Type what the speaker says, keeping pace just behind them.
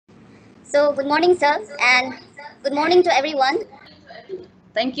So, good morning, sir, and good morning to everyone.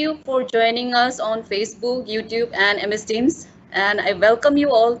 Thank you for joining us on Facebook, YouTube, and MS Teams. And I welcome you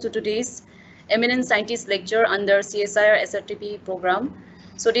all to today's Eminent Scientist lecture under CSIR-SRTP program.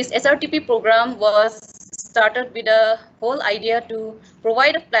 So this SRTP program was started with a whole idea to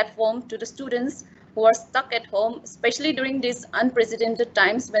provide a platform to the students who are stuck at home, especially during these unprecedented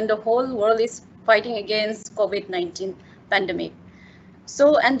times when the whole world is fighting against COVID-19 pandemic.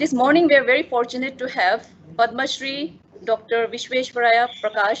 So, and this morning we are very fortunate to have Padma Shri, Dr. Vishweshwaraiah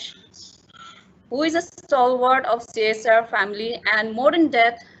Prakash, who is a stalwart of CSIR family and more than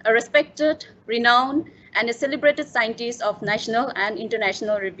that, a respected, renowned, and a celebrated scientist of national and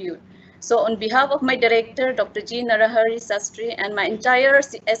international repute. So on behalf of my director, Dr. G. Narahari Sastry, and my entire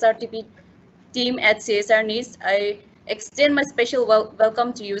SRTP team at CSIR NIST, I extend my special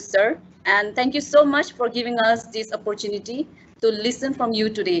welcome to you, sir. And thank you so much for giving us this opportunity to listen from you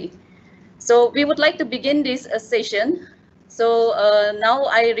today. So we would like to begin this session. So now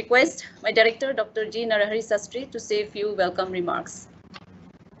I request my director, Dr. G. Narahari Sastry, to say a few welcome remarks.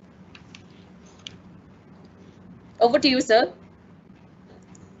 Over to you, sir.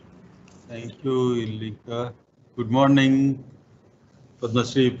 Thank you, Ilika. Good morning, Padma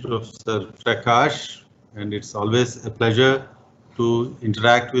Shri Professor Prakash, and it's always a pleasure to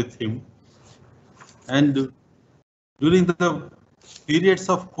interact with him. And during the periods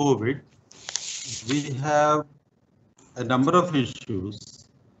of COVID, we have a number of issues,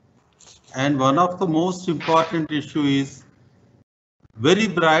 and one of the most important issue is very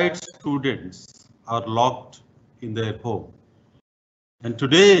bright students are locked in their home. And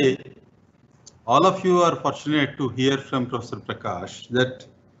today, all of you are fortunate to hear from Professor Prakash that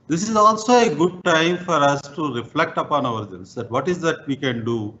this is also a good time for us to reflect upon ourselves, that what is that we can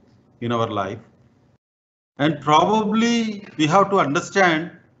do in our life. And probably we have to understand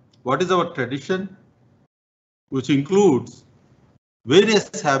what is our tradition, which includes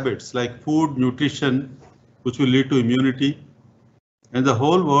various habits like food, nutrition, which will lead to immunity. And the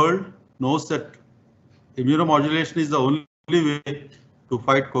whole world knows that immunomodulation is the only way to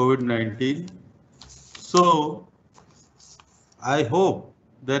fight COVID-19. So I hope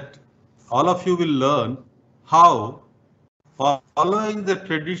that all of you will learn how following the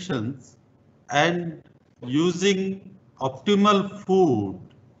traditions and using optimal food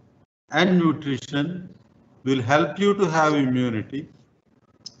and nutrition will help you to have immunity.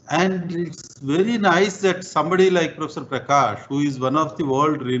 And it's very nice that somebody like Professor Prakash, who is one of the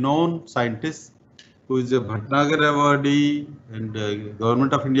world-renowned scientists, who is a Bhatnagar awardee and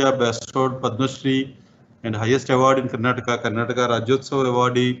Government of India bestowed Padma Shri and highest award in Karnataka Rajyothsava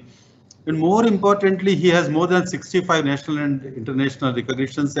awardee. And more importantly, he has more than 65 national and international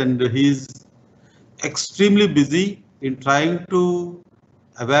recognitions, and he is extremely busy in trying to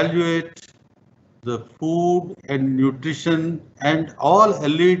evaluate the food and nutrition and all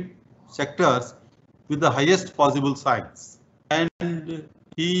elite sectors with the highest possible science. And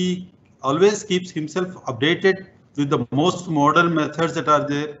he always keeps himself updated with the most modern methods that are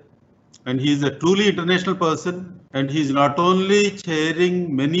there. And he is a truly international person, and he is not only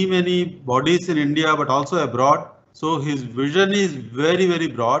chairing many bodies in India but also abroad. So his vision is very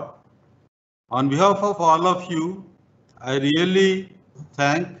broad. On behalf of all of you, I really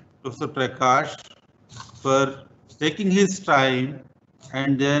thank Professor Prakash for taking his time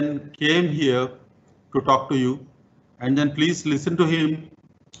and then came here to talk to you. And then please listen to him.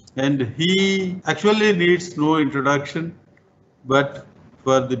 And he actually needs no introduction, but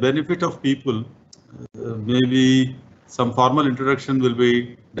for the benefit of people, maybe some formal introduction will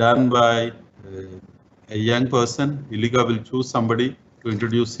be done by a young person. Ilika will choose somebody to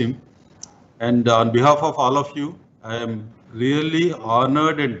introduce him. And on behalf of all of you, I am really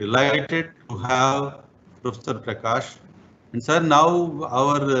honored and delighted to have Professor Prakash. And sir, now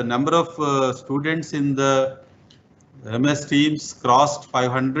our number of students in the MS Teams crossed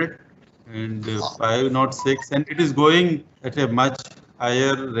 500 and 506, and it is going at a much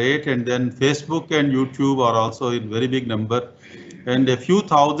higher rate. And then Facebook and YouTube are also in very big number, and a few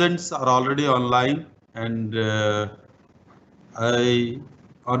thousands are already online. And I,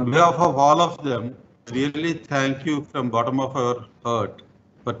 on behalf of all of them, really thank you from bottom of our heart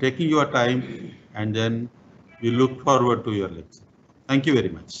for taking your time, and then we look forward to your lecture. Thank you very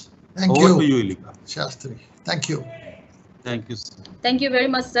much. Thank Over you. to you, Ilika. Shastri. Thank you. Thank you, sir. Thank you very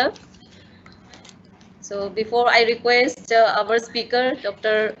much, sir. So before I request our speaker,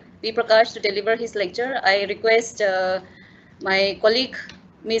 Dr. P. Prakash, to deliver his lecture, I request my colleague,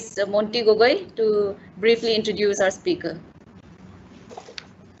 Ms. Monty Gogoi, to briefly introduce our speaker.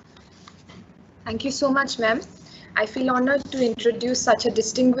 Thank you so much, ma'am. I feel honored to introduce such a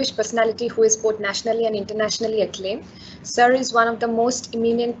distinguished personality who is both nationally and internationally acclaimed. Sir is one of the most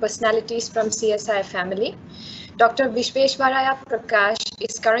eminent personalities from CSIR family. Dr. Vishweshwaraiah Prakash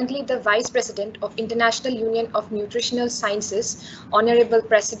is currently the Vice President of International Union of Nutritional Sciences, Honorable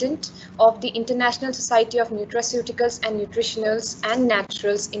President of the International Society of Nutraceuticals and Nutritionals and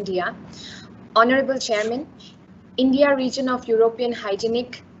Naturals, India, Honorable Chairman, India Region of European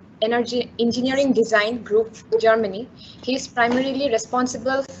Hygienic Energy Engineering Design Group, Germany. He is primarily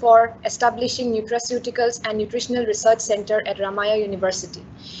responsible for establishing Nutraceuticals and Nutritional Research Center at Ramaya University.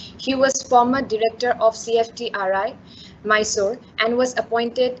 He was former director of CFTRI, Mysore, and was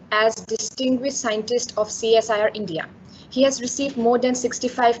appointed as Distinguished Scientist of CSIR-India. He has received more than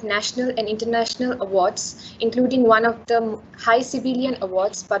 65 national and international awards, including one of the high civilian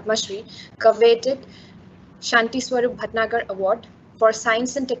awards, Padma Shri, coveted Shanti Swarup Bhatnagar Award for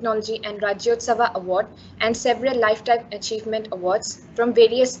Science and Technology and Rajyothsava Award, and several Lifetime Achievement Awards from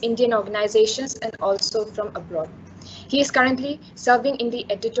various Indian organizations and also from abroad. He is currently serving in the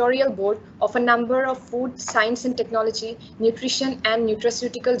editorial board of a number of food, science and technology, nutrition and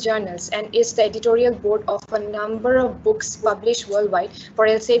nutraceutical journals, and is the editorial board of a number of books published worldwide for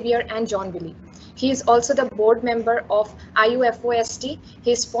Elsevier and John Wiley. He is also the board member of IUFOST.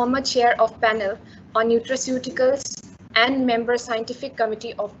 He is former chair of panel on nutraceuticals and member scientific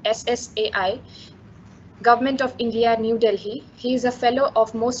committee of SSAI, Government of India, New Delhi. He is a fellow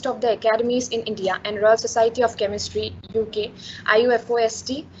of most of the academies in India and Royal Society of Chemistry, UK,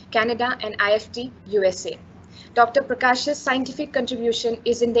 IUFOST, Canada, and IFT, USA. Dr. Prakash's scientific contribution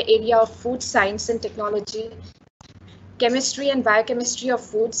is in the area of food science and technology, chemistry and biochemistry of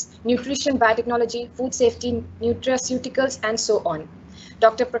foods, nutrition, biotechnology, food safety, nutraceuticals, and so on.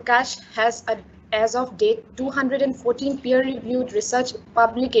 Dr. Prakash has as of date 214 peer-reviewed research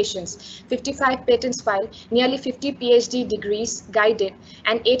publications, 55 patents filed, nearly 50 PhD degrees guided,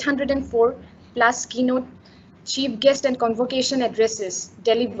 and 804 plus keynote, chief guest and convocation addresses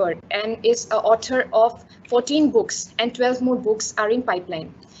delivered, and is an author of 14 books, and 12 more books are in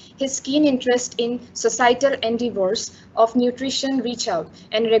pipeline. His keen interest in societal endeavors of nutrition reach out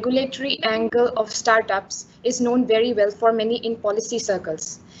and regulatory angle of startups is known very well for many in policy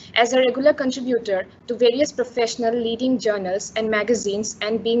circles. As a regular contributor to various professional leading journals and magazines,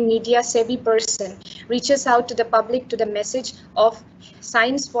 and being media savvy person, reaches out to the public to the message of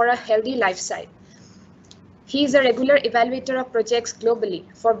science for a healthy lifestyle. He is a regular evaluator of projects globally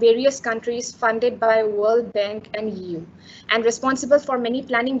for various countries funded by World Bank and EU, and responsible for many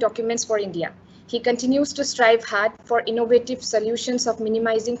planning documents for India. He continues to strive hard for innovative solutions of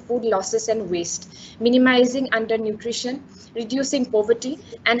minimizing food losses and waste, minimizing undernutrition, reducing poverty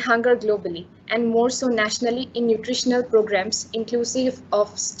and hunger globally, and more so nationally in nutritional programs inclusive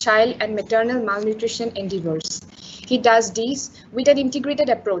of child and maternal malnutrition endeavors. He does these with an integrated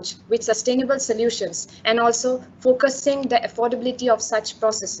approach with sustainable solutions and also focusing the affordability of such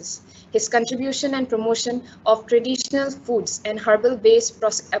processes. His contribution and promotion of traditional foods and herbal-based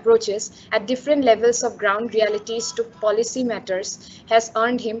approaches at different levels of ground realities to policy matters has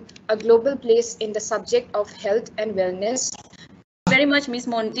earned him a global place in the subject of health and wellness. Very much, Ms.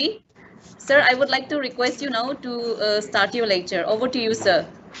 Monty. Sir, I would like to request you now to start your lecture. Over to you, sir.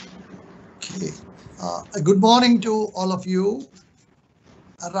 Okay. Good morning to all of you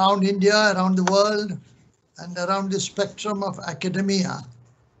around India, around the world, and around the spectrum of academia.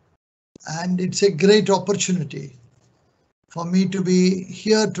 And it's a great opportunity for me to be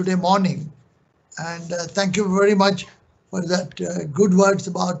here today morning. And thank you very much for that good words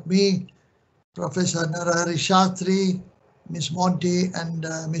about me, Professor Narahari Shastri, Ms. Monty, and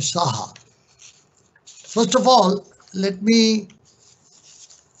Ms. Saha. First of all, let me,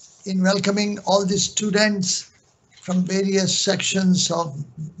 in welcoming all the students from various sections of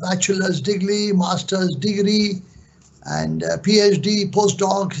bachelor's degree, master's degree, and PhD,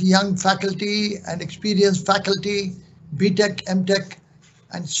 postdocs, young faculty and experienced faculty, BTech, MTech,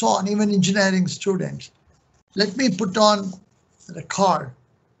 and so on, even engineering students. Let me put on record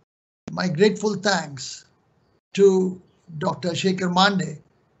my grateful thanks to Dr. Shekhar Mande,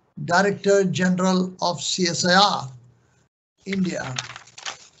 Director General of CSIR-India,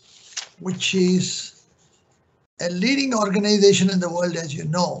 which is a leading organization in the world, as you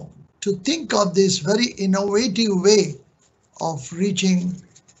know, to think of this very innovative way of reaching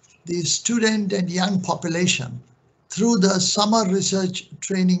the student and young population through the summer research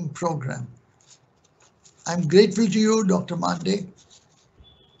training program. I'm grateful to you, Dr. Mande.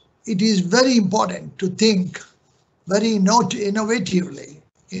 It is very important to think very innovatively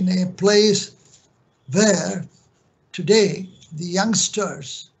in a place where today the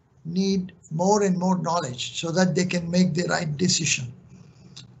youngsters need more and more knowledge so that they can make the right decision.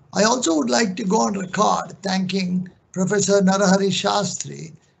 I also would like to go on record thanking Professor Narahari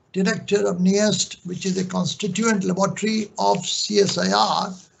Shastri, Director of NIEST, which is a constituent laboratory of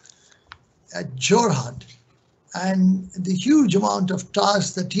CSIR at Jorhat, and the huge amount of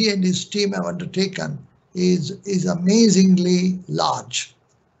tasks that he and his team have undertaken is amazingly large.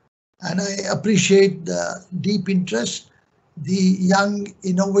 And I appreciate the deep interest, the young,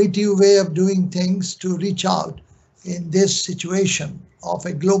 innovative way of doing things to reach out in this situation of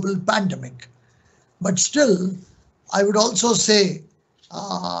a global pandemic. But still, I would also say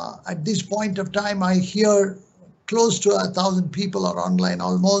at this point of time, I hear close to 1,000 people are online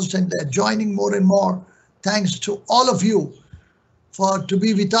almost, and they're joining more and more. Thanks to all of you to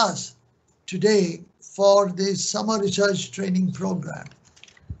be with us today for this summer research training program.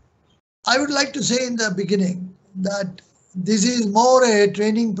 I would like to say in the beginning that this is more a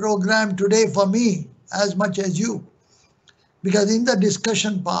training program today for me as much as you, because in the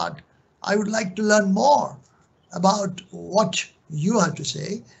discussion part, I would like to learn more about what you have to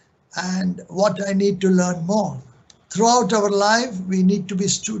say and what I need to learn more. Throughout our life, we need to be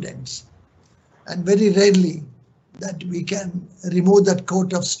students, and very rarely that we can remove that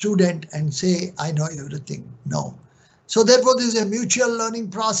coat of student and say, I know everything. No. So therefore, this is a mutual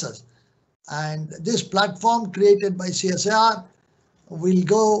learning process. And this platform created by CSIR will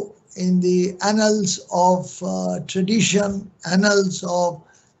go in the annals of tradition, annals of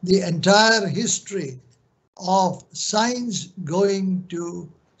the entire history of science going to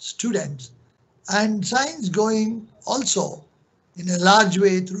students, and science going also in a large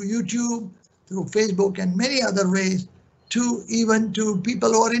way through YouTube, through Facebook, and many other ways to even to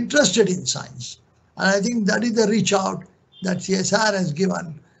people who are interested in science. And I think that is the reach out that CSIR has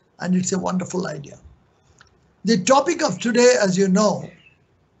given, and it's a wonderful idea. The topic of today, as you know,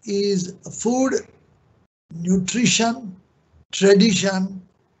 is food, nutrition, tradition,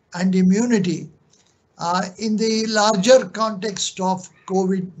 and immunity in the larger context of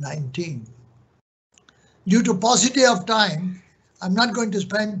COVID-19. Due to paucity of time, I'm not going to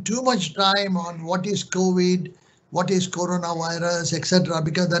spend too much time on what is COVID, what is coronavirus, etc.,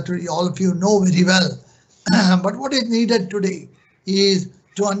 because that all of you know very well. But what is needed today is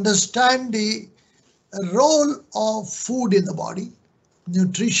to understand the role of food in the body,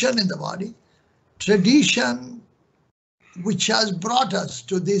 nutrition in the body, tradition, which has brought us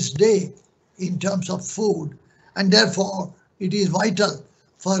to this day in terms of food, and therefore it is vital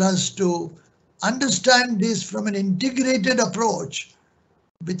for us to understand this from an integrated approach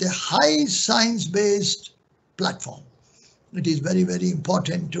with a high science-based platform. It is very, very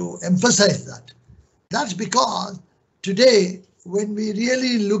important to emphasize that. That's because today, when we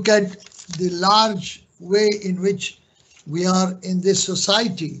really look at the large way in which we are in this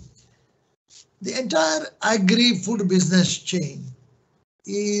society, the entire agri-food business chain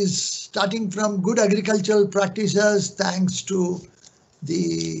is starting from good agricultural practices, thanks to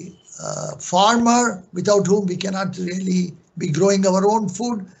the farmer, without whom we cannot really be growing our own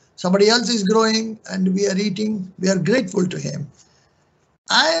food. Somebody else is growing and we are eating. We are grateful to him.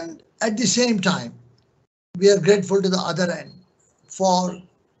 And at the same time, we are grateful to the other end for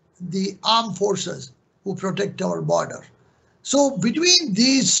the armed forces who protect our border. So between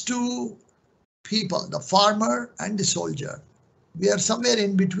these two people, the farmer and the soldier, we are somewhere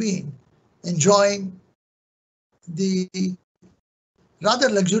in between, enjoying the rather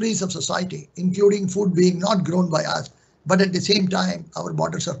luxuries of society, including food being not grown by us, but at the same time, our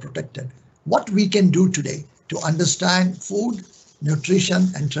borders are protected. What we can do today to understand food, nutrition,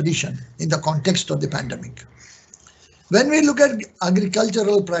 and tradition in the context of the pandemic. When we look at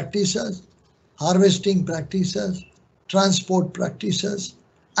agricultural practices, harvesting practices, transport practices,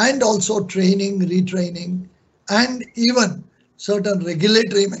 and also training, retraining, and even certain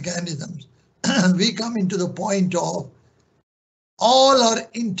regulatory mechanisms, we come into the point of all are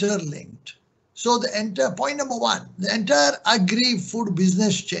interlinked. So the entire point number one, the entire agri-food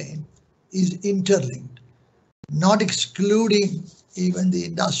business chain is interlinked, not excluding even the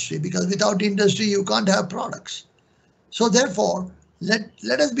industry, because without industry you can't have products. So therefore, let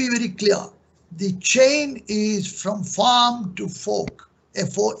us be very clear. The chain is from farm to fork.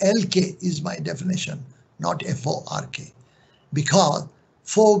 F-O-L-K is my definition, not F-O-R-K, because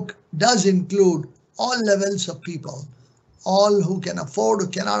fork does include all levels of people, all who can afford, who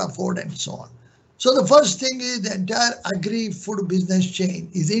cannot afford, and so on. So the first thing is the entire agri-food business chain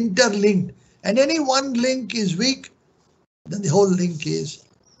is interlinked, and any one link is weak, then the whole link is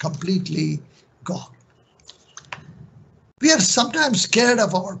completely gone. We are sometimes scared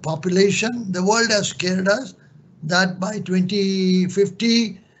of our population. The world has scared us that by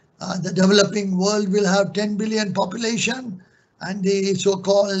 2050, The developing world will have 10 billion population, and the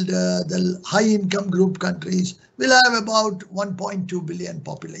so-called the high-income group countries will have about 1.2 billion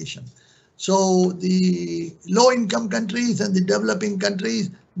population. So the low-income countries and the developing countries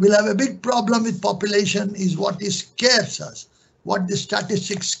will have a big problem with population is what scares us, what the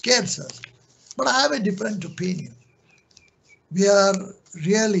statistics scares us. But I have a different opinion. We are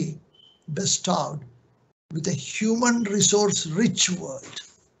really bestowed with a human resource rich world.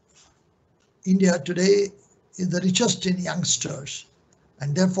 India today is the richest in youngsters,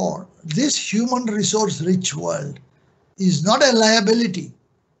 and therefore this human resource rich world is not a liability,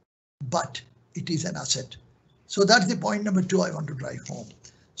 but it is an asset. So that's the point number 2 I want to drive home.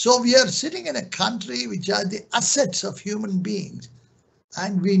 So we are sitting in a country which has the assets of human beings,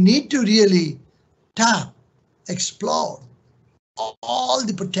 and we need to really tap, explore all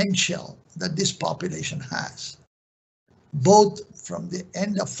the potential that this population has, both from the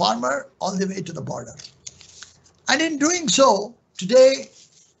end of farmer all the way to the border. And in doing so, today,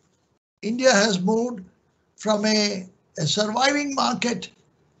 India has moved from a surviving market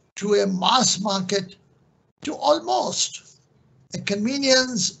to a mass market to almost a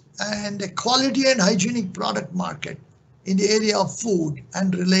convenience and a quality and hygienic product market in the area of food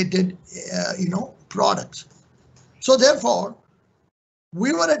and related, products. So therefore,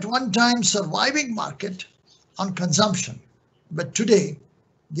 we were at one time surviving market on consumption, but today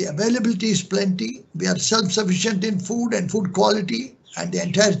the availability is plenty. We are self-sufficient in food and food quality, and the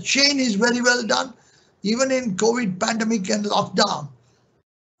entire chain is very well done. Even in COVID pandemic and lockdown,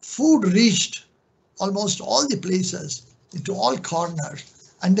 food reached almost all the places, into all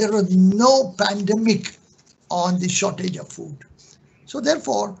corners, and there was no pandemic on the shortage of food. So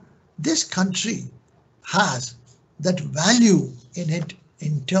therefore, this country has that value in it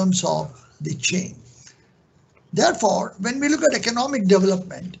in terms of the chain. Therefore, when we look at economic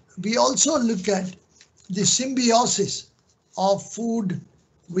development, we also look at the symbiosis of food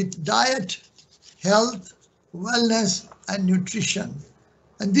with diet, health, wellness, and nutrition.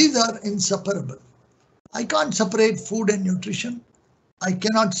 And these are inseparable. I can't separate food and nutrition. I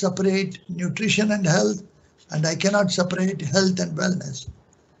cannot separate nutrition and health, and I cannot separate health and wellness.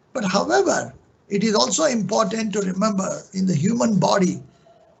 But however, it is also important to remember in the human body,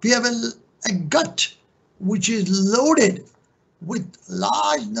 we have a gut which is loaded with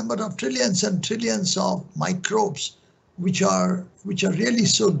large number of trillions and trillions of microbes, which are really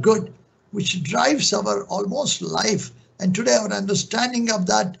so good, which drives our almost life. And today our understanding of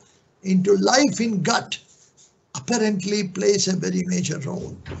that into life in gut apparently plays a very major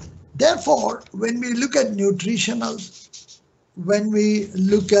role. Therefore, when we look at nutritionals, when we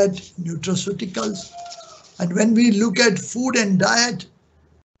look at nutraceuticals, and when we look at food and diet,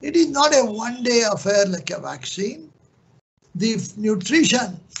 it is not a one-day affair like a vaccine. The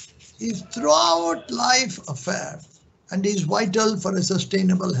nutrition is throughout life affair and is vital for a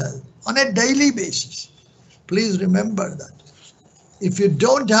sustainable health on a daily basis. Please remember that. If you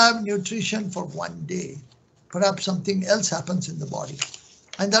don't have nutrition for one day, perhaps something else happens in the body.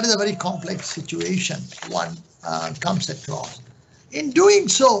 And that is a very complex situation one comes across. In doing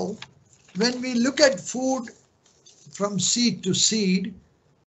so, when we look at food from seed to seed,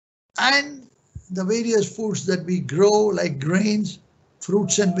 and the various foods that we grow like grains,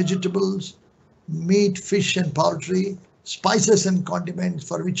 fruits and vegetables, meat, fish and poultry, spices and condiments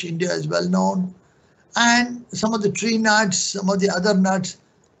for which India is well known, and some of the tree nuts, some of the other nuts,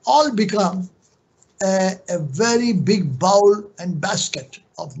 all become a very big bowl and basket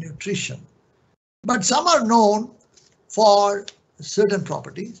of nutrition. But some are known for certain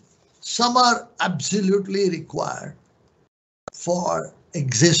properties, some are absolutely required for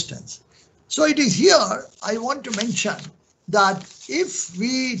existence. So it is here I want to mention that if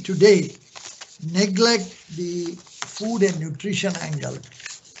we today neglect the food and nutrition angle,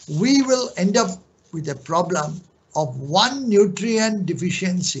 we will end up with a problem of one nutrient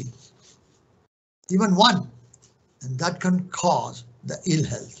deficiency, even one, and that can cause the ill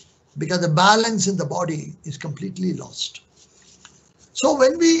health because the balance in the body is completely lost. So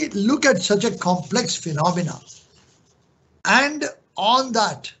when we look at such a complex phenomena, and on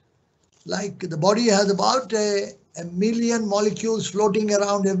that, like the body has about a million molecules floating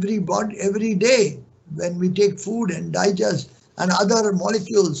around every day when we take food and digest and other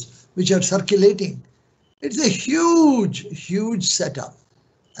molecules which are circulating. It's a huge setup,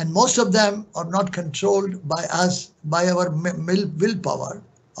 and most of them are not controlled by us, by our willpower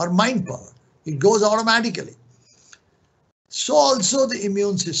or mind power. It goes automatically. So also the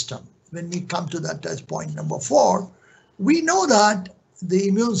immune system, when we come to that as point number 4, we know that the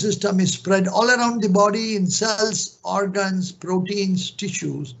immune system is spread all around the body in cells, organs, proteins,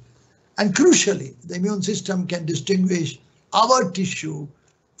 tissues, And crucially, the immune system can distinguish our tissue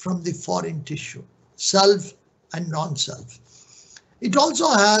from the foreign tissue, self and non-self. It also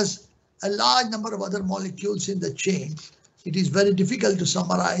has a large number of other molecules in the chain. It is very difficult to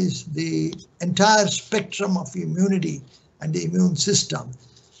summarize the entire spectrum of immunity and the immune system.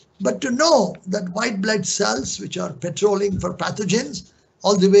 But to know that white blood cells, which are patrolling for pathogens,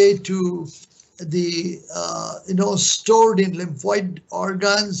 all the way to the stored in lymphoid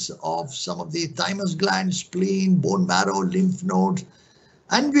organs of some of the thymus glands, spleen, bone marrow, lymph nodes,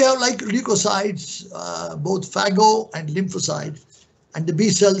 and we have like leukocytes, both phago and lymphocytes, and the B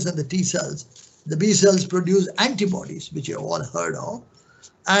cells and the T cells. The B cells produce antibodies, which you have all heard of,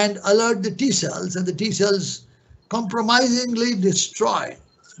 and alert the T cells, and the T cells compromisingly destroy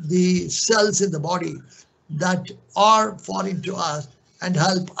the cells in the body that are foreign to us and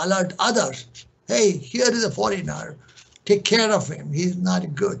help alert others. Hey, here is a foreigner, take care of him, he's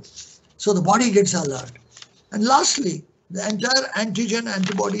not good. So the body gets alert. And lastly, the entire antigen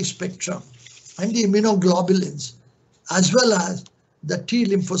antibody spectrum and the immunoglobulins, as well as the T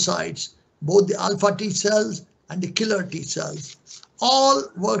lymphocytes, both the alpha T cells and the killer T cells, all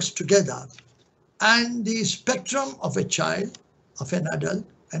works together. And the spectrum of a child, of an adult,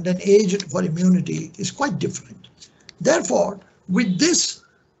 and an aged for immunity is quite different. Therefore, with this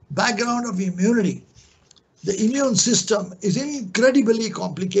background of immunity, the immune system is incredibly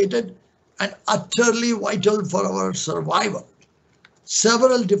complicated and utterly vital for our survival.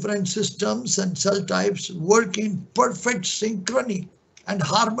 Several different systems and cell types work in perfect synchrony and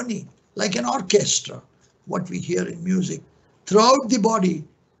harmony, like an orchestra, what we hear in music, throughout the body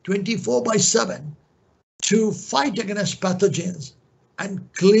 24/7 to fight against pathogens and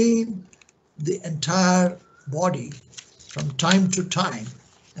clean the entire body from time to time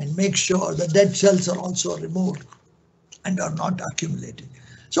and make sure the dead cells are also removed and are not accumulated.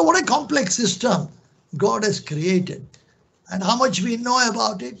 So what a complex system God has created, and how much we know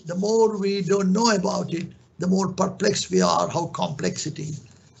about it, the more we don't know about it, the more perplexed we are how complex it is.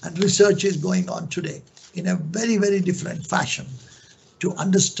 And research is going on today in a very, very different fashion to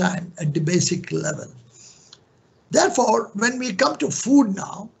understand at the basic level. Therefore, when we come to food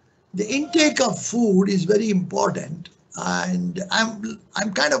now, the intake of food is very important. And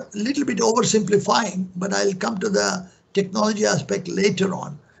I'm kind of a little bit oversimplifying, but I'll come to the technology aspect later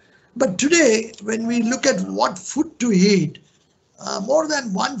on. But today, when we look at what food to eat, more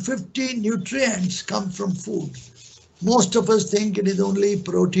than 150 nutrients come from food. Most of us think it is only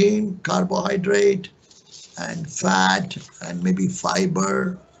protein, carbohydrate, and fat, and maybe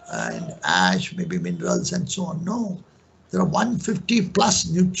fiber, and ash, maybe minerals, and so on. No, there are 150 plus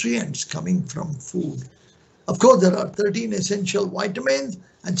nutrients coming from food. Of course, there are 13 essential vitamins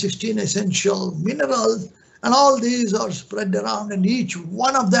and 16 essential minerals, and all these are spread around, and each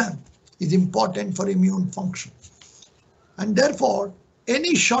one of them is important for immune function. And therefore,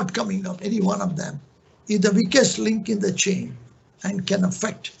 any shortcoming of any one of them is the weakest link in the chain and can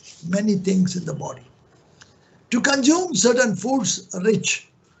affect many things in the body. To consume certain foods rich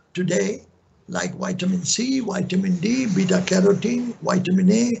today, like vitamin C, vitamin D, beta carotene, vitamin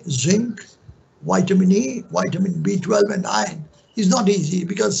A, zinc, vitamin E, vitamin B12 and iron is not easy,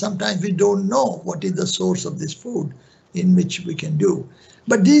 because sometimes we don't know what is the source of this food in which we can do.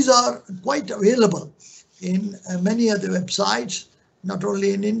 But these are quite available in many other websites, not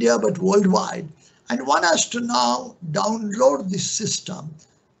only in India, but worldwide. And one has to now download this system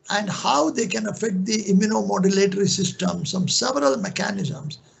and how they can affect the immunomodulatory system, some several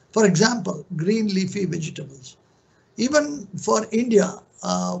mechanisms. For example, green leafy vegetables. Even for India,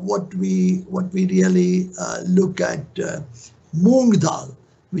 what we really look at moong dal,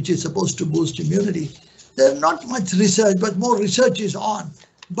 which is supposed to boost immunity. There's not much research, but more research is on.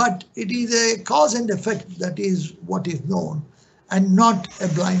 But it is a cause and effect that is what is known, and not a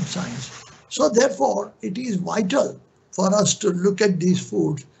blind science. So therefore, it is vital for us to look at these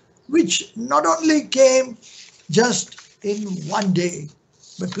foods, which not only came just in one day,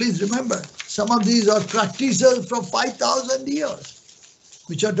 but please remember, some of these are practices from 5,000 years,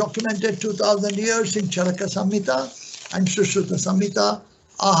 which are documented 2,000 years in Charaka Samhita and Sushruta Samhita,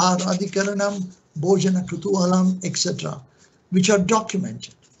 Ahar Adhikaranam, Bhojana Kutuhalam, etc., which are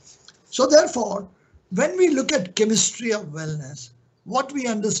documented. So therefore, when we look at chemistry of wellness, what we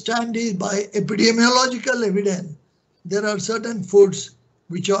understand is by epidemiological evidence, there are certain foods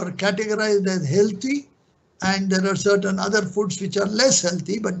which are categorized as healthy, and there are certain other foods which are less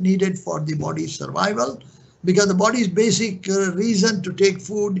healthy but needed for the body's survival, because the body's basic reason to take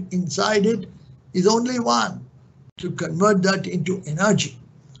food inside it is only one, to convert that into energy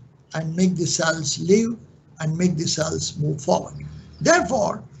and make the cells live and make the cells move forward.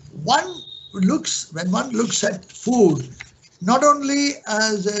 Therefore, when one looks at food, not only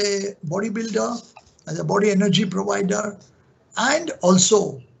as a bodybuilder, as a body energy provider, and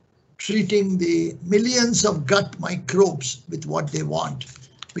also treating the millions of gut microbes with what they want,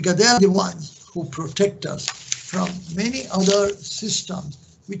 because they are the ones who protect us from many other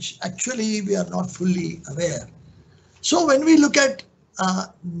systems which actually we are not fully aware. So when we look at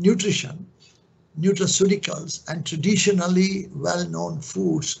nutrition, nutraceuticals, and traditionally well-known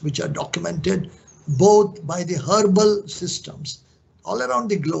foods which are documented both by the herbal systems all around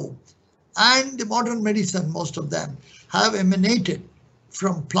the globe and the modern medicine, most of them have emanated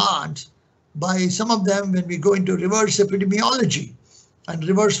from plants. By some of them, when we go into reverse epidemiology and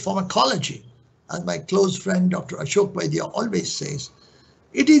reverse pharmacology, as my close friend Dr. Ashok Vaidya always says,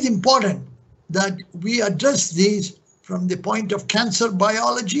 it is important that we address these from the point of cancer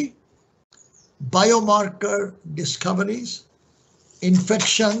biology, biomarker discoveries,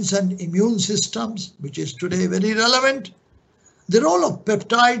 infections and immune systems, which is today very relevant, the role of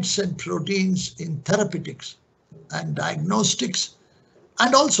peptides and proteins in therapeutics and diagnostics,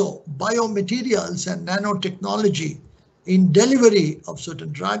 and also biomaterials and nanotechnology in delivery of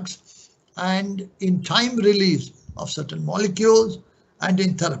certain drugs and in time release of certain molecules and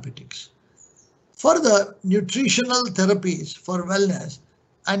in therapeutics. Further, nutritional therapies for wellness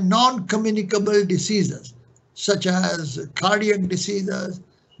and non-communicable diseases such as cardiac diseases,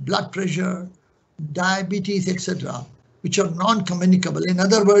 blood pressure, diabetes, etc., which are non-communicable. In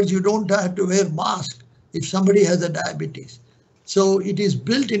other words, you don't have to wear mask if somebody has a diabetes. So it is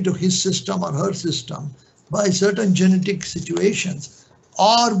built into his system or her system by certain genetic situations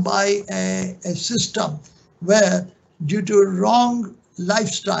or by a system where, due to wrong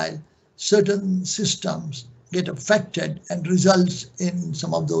lifestyle, certain systems get affected and results in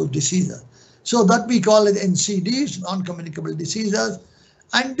some of those diseases. So that we call it NCDs, non-communicable diseases,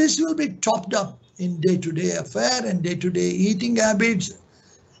 and this will be topped up in day-to-day affair and day-to-day eating habits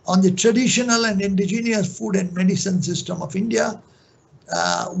on the traditional and indigenous food and medicine system of India,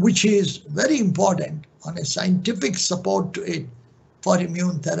 which is very important on a scientific support to it for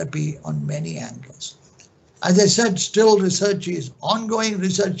immune therapy on many angles. As I said, still research is ongoing,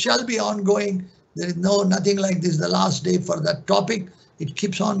 research shall be ongoing. There is nothing like this, the last day for that topic. It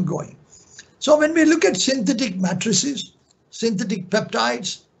keeps on going. So when we look at synthetic matrices, synthetic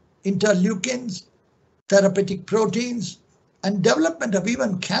peptides, interleukins, therapeutic proteins, and development of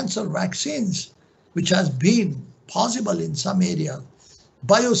even cancer vaccines, which has been possible in some areas,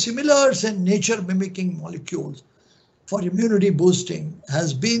 biosimilars and nature mimicking molecules for immunity boosting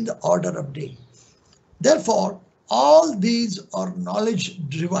has been the order of day. Therefore, all these are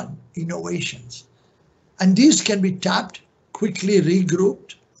knowledge-driven innovations, and these can be tapped, quickly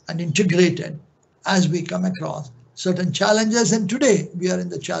regrouped, and integrated as we come across certain challenges. And today we are in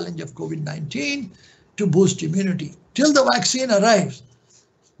the challenge of COVID-19 to boost immunity. Till the vaccine arrives,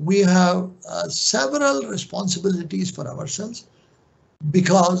 we have several responsibilities for ourselves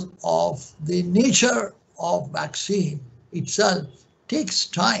because of the nature of vaccine itself takes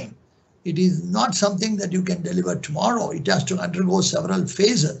time. It is not something that you can deliver tomorrow. It has to undergo several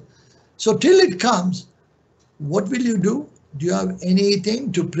phases. So till it comes, what will you do? Do you have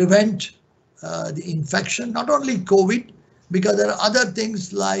anything to prevent the infection? Not only COVID, because there are other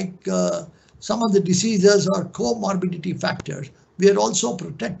things like some of the diseases or comorbidity factors. We are also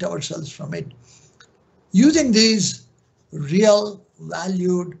protect ourselves from it. Using these real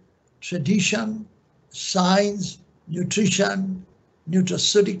valued tradition, science, nutrition,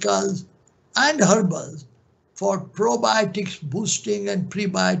 nutraceuticals, and herbals for probiotics boosting and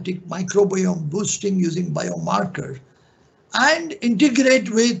prebiotic microbiome boosting using biomarkers, and integrate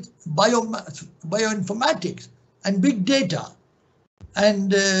with bioinformatics and big data,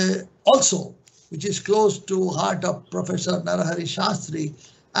 and also, which is close to heart of Professor Narahari Shastri,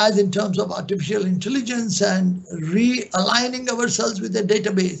 as in terms of artificial intelligence and realigning ourselves with a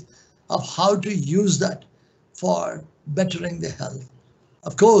database of how to use that for bettering the health.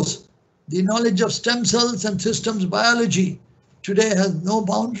 Of course, the knowledge of stem cells and systems biology today has no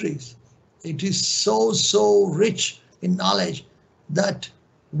boundaries. It is so rich in knowledge that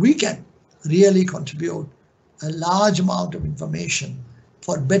we can really contribute a large amount of information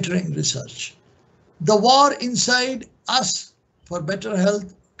for bettering research. The war inside us for better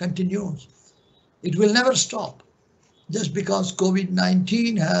health continues. It will never stop just because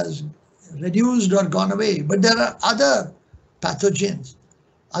COVID-19 has reduced or gone away. But there are other pathogens,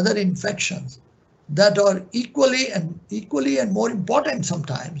 other infections that are equally and more important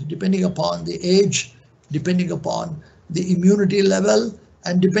sometimes, depending upon the age, depending upon the immunity level,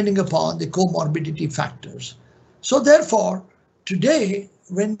 and depending upon the comorbidity factors. So therefore, today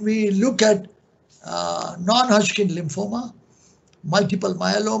when we look at non-Hodgkin lymphoma, multiple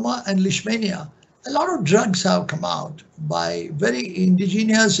myeloma and leishmania, a lot of drugs have come out by very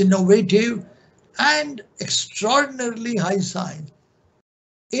indigenous, innovative and extraordinarily high science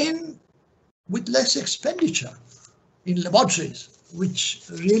with less expenditure in laboratories, which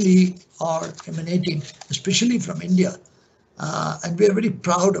really are emanating, especially from India. And we are very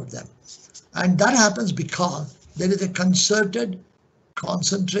proud of them. And that happens because there is a concerted,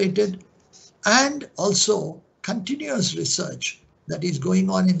 concentrated, and also continuous research that is going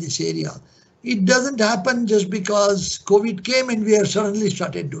on in this area. It doesn't happen just because COVID came and we have suddenly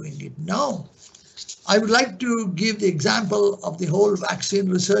started doing it. No. I would like to give the example of the whole vaccine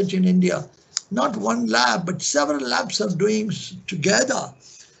research in India. Not one lab, but several labs are doing together.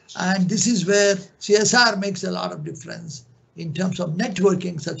 And this is where CSIR makes a lot of difference in terms of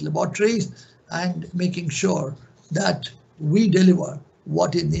networking such laboratories and making sure that we deliver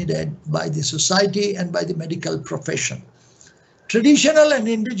what is needed by the society and by the medical profession. Traditional and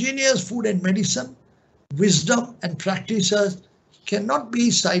indigenous food and medicine, wisdom and practices cannot be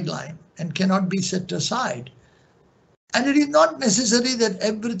sidelined and cannot be set aside. And it is not necessary that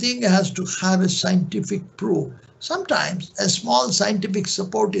everything has to have a scientific proof. Sometimes a small scientific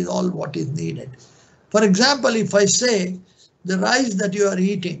support is all what is needed. For example, if I say the rice that you are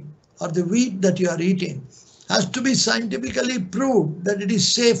eating or the wheat that you are eating has to be scientifically proved that it is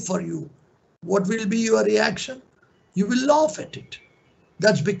safe for you, what will be your reaction? You will laugh at it.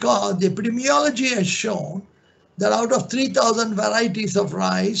 That's because the epidemiology has shown that out of 3,000 varieties of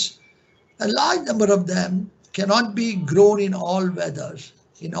rice, a large number of them cannot be grown in all weathers,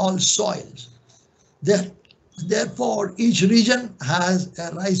 in all soils. Therefore, each region has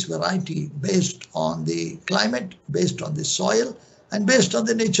a rice variety based on the climate, based on the soil, and based on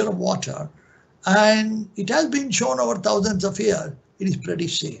the nature of water. And it has been shown over thousands of years, it is pretty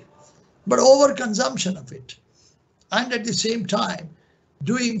safe. But overconsumption of it, and at the same time,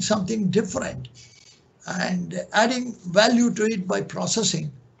 doing something different and adding value to it by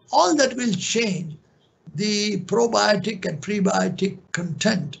processing, all that will change the probiotic and prebiotic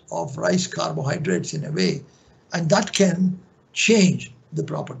content of rice carbohydrates in a way, and that can change the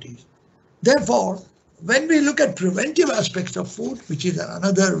properties. Therefore, when we look at preventive aspects of food, which is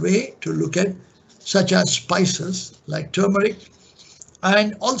another way to look at, such as spices like turmeric,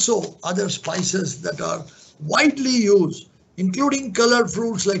 and also other spices that are widely used, including colored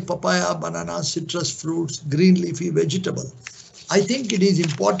fruits like papaya, banana, citrus fruits, green leafy vegetables. I think it is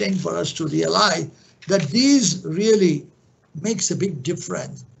important for us to realize that these really makes a big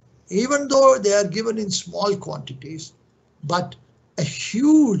difference, even though they are given in small quantities, but a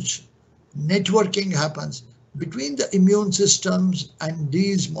huge networking happens between the immune systems and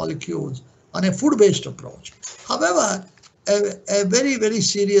these molecules on a food-based approach. However, a very, very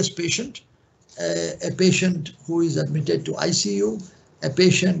serious patient, a patient who is admitted to ICU, a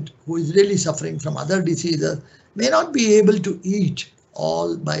patient who is really suffering from other diseases may not be able to eat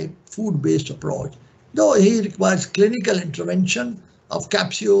all by food-based approach, though he requires clinical intervention of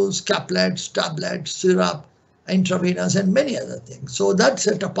capsules, caplets, tablets, syrup, intravenous, and many other things. So that's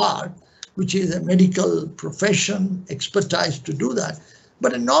set apart, which is a medical profession, expertise to do that.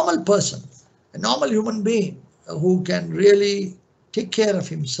 But a normal person, a normal human being who can really take care of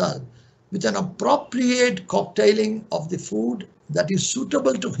himself with an appropriate cocktailing of the food that is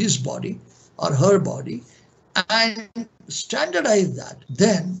suitable to his body or her body and standardize that,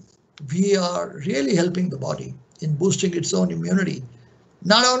 then we are really helping the body in boosting its own immunity,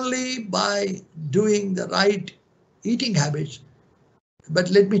 not only by doing the right eating habits, but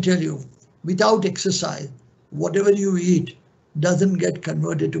let me tell you, without exercise, whatever you eat doesn't get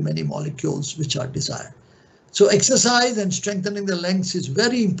converted to many molecules which are desired. So exercise and strengthening the lungs is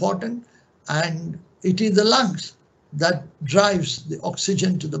very important, and it is the lungs that drives the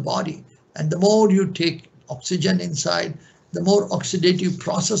oxygen to the body. And the more you take oxygen inside, the more oxidative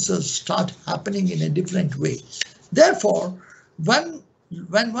processes start happening in a different way. Therefore, when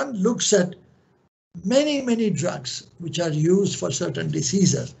one looks at many drugs which are used for certain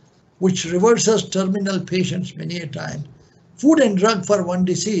diseases, which reverses terminal patients many a time, food and drug for one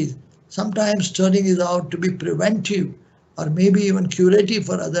disease sometimes turning it out to be preventive or maybe even curative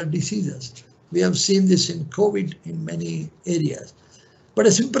for other diseases. We have seen this in COVID in many areas. But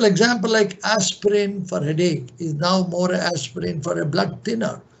a simple example like aspirin for headache is now more aspirin for a blood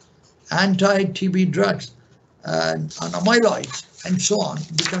thinner, anti-TB drugs and amyloids and so on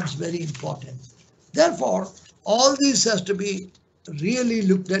becomes very important. Therefore, all this has to be really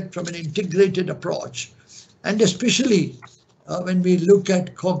looked at from an integrated approach, and especially when we look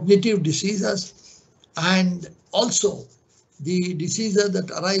at cognitive diseases and also the diseases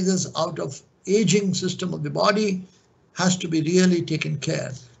that arises out of aging system of the body has to be really taken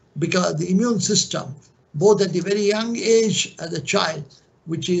care, because the immune system, both at the very young age as a child,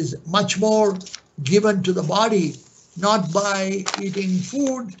 which is much more given to the body, not by eating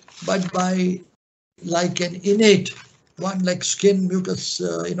food, but by like an innate one, like skin, mucus,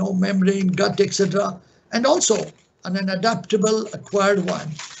 membrane, gut, etc. And also an adaptable acquired one.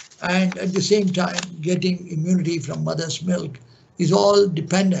 And at the same time, getting immunity from mother's milk is all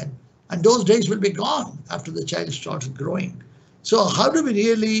dependent. And those days will be gone after the child starts growing. So how do we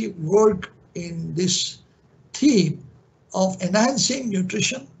really work in this theme of enhancing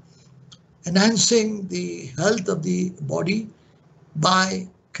nutrition, enhancing the health of the body by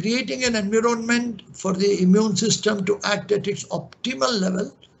creating an environment for the immune system to act at its optimal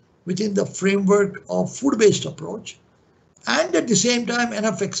level within the framework of food-based approach, and at the same time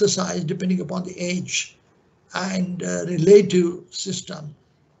enough exercise depending upon the age and relative system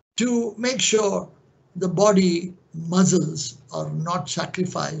to make sure the body muscles are not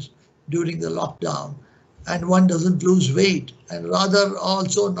sacrificed during the lockdown and one doesn't lose weight and rather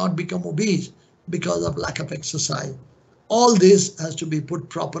also not become obese because of lack of exercise. All this has to be put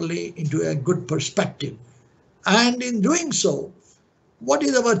properly into a good perspective. And in doing so, what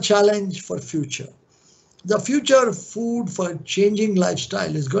is our challenge for future? The future food for changing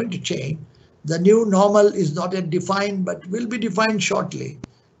lifestyle is going to change. The new normal is not yet defined, but will be defined shortly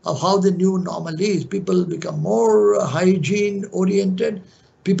of how the new normal is. People become more hygiene oriented.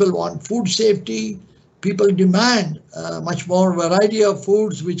 People want food safety. People demand much more variety of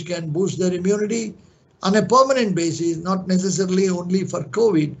foods which can boost their immunity on a permanent basis, not necessarily only for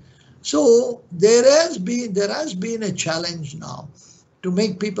COVID. So there has been a challenge now to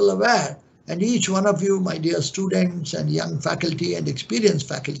make people aware. And each one of you, my dear students and young faculty and experienced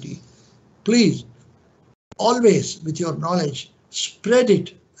faculty, please always with your knowledge, spread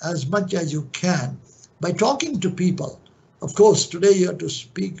it as much as you can by talking to people. Of course, today you have to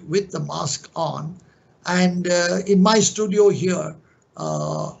speak with the mask on. And in my studio here,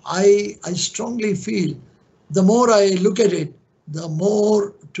 I strongly feel the more I look at it, the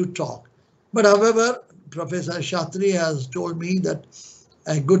more to talk. But however, Professor Shastri has told me that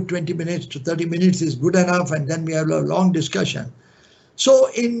a good 20 minutes to 30 minutes is good enough, and then we have a long discussion. So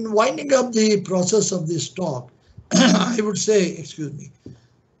in winding up the process of this talk, I would say,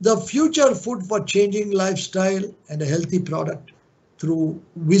 the future food for changing lifestyle and a healthy product through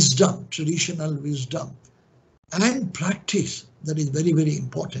wisdom, traditional wisdom, and practice, that is very, very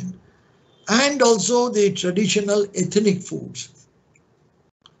important. And also the traditional ethnic foods.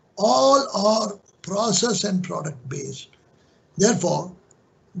 All are process and product based. Therefore,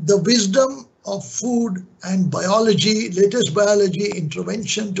 the wisdom of food and biology, latest biology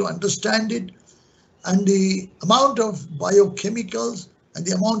intervention to understand it, and the amount of biochemicals and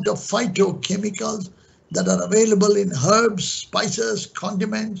the amount of phytochemicals that are available in herbs, spices,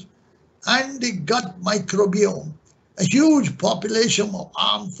 condiments, and the gut microbiome, a huge population of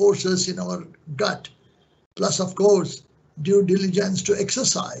armed forces in our gut, plus of course due diligence to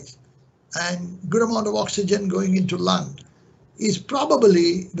exercise and good amount of oxygen going into lung is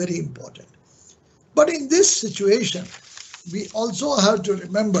probably very important. But in this situation, we also have to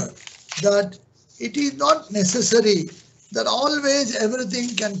remember that it is not necessary that always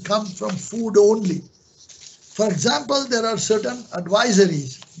everything can come from food only. For example, there are certain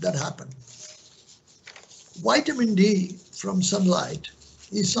advisories that happen. Vitamin D from sunlight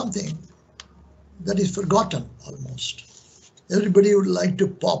is something that is forgotten almost. Everybody would like to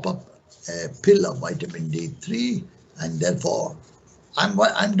pop up a pill of vitamin D3 and therefore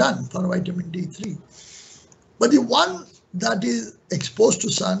I'm done for vitamin D3. But the one that is exposed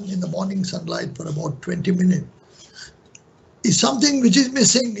to sun in the morning sunlight for about 20 minutes is something which is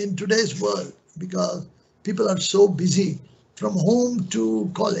missing in today's world because people are so busy from home to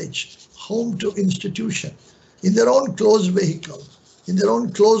college, home to institution, in their own closed vehicle, in their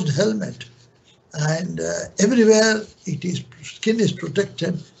own closed helmet. And everywhere skin is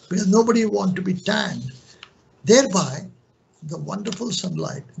protected because nobody wants to be tanned. Thereby, the wonderful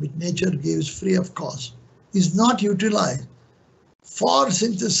sunlight which nature gives free of cost is not utilized for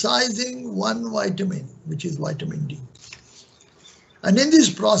synthesizing one vitamin, which is vitamin D. And in this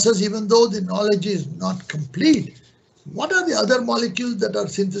process, even though the knowledge is not complete, what are the other molecules that are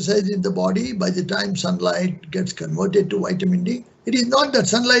synthesized in the body by the time sunlight gets converted to vitamin D? It is not that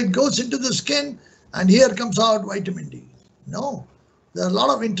sunlight goes into the skin and here comes out vitamin D. No, there are a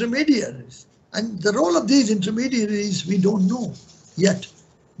lot of intermediaries. And the role of these intermediaries we don't know yet.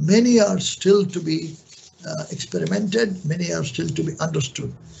 Many are still to be many are still to be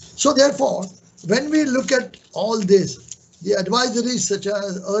understood. So therefore, when we look at all this, The advisories such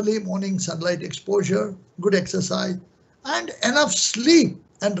as early morning sunlight exposure, good exercise, and enough sleep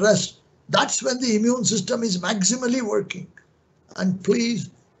and rest. That's when the immune system is maximally working. And please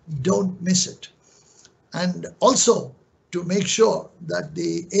don't miss it. And also to make sure that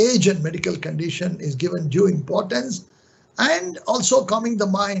the age and medical condition is given due importance, and also calming the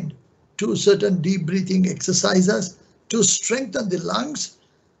mind to certain deep breathing exercises to strengthen the lungs,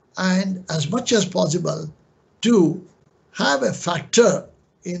 and as much as possible to have a factor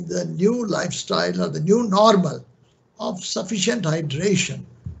in the new lifestyle or the new normal of sufficient hydration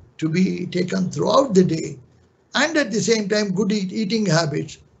to be taken throughout the day, and at the same time good eating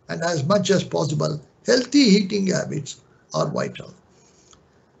habits, and as much as possible healthy eating habits are vital.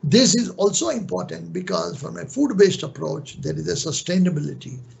 This is also important because from a food-based approach there is a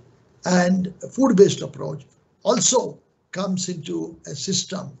sustainability, and a food-based approach also comes into a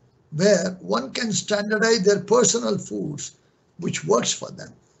system where one can standardize their personal foods which works for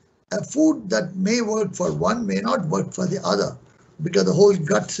them. A food that may work for one may not work for the other, because the whole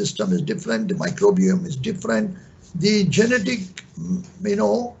gut system is different, the microbiome is different, the genetic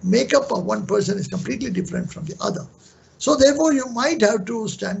makeup of one person is completely different from the other. So therefore you might have to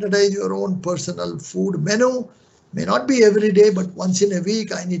standardize your own personal food menu. May not be every day, but once in a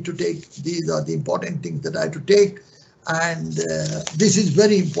week I need to take, these are the important things that I have to take, and this is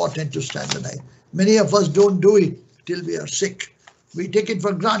very important to standardize. Many of us don't do it till we are sick. We take it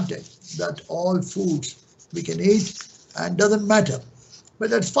for granted that all foods we can eat and doesn't matter, but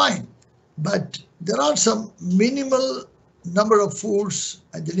that's fine. But there are some minimal number of foods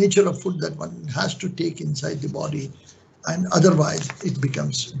and the nature of food that one has to take inside the body, and otherwise it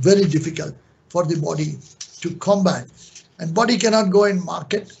becomes very difficult for the body to combat. And body cannot go and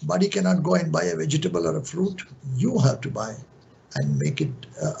market, body cannot go and buy a vegetable or a fruit. You have to buy and make it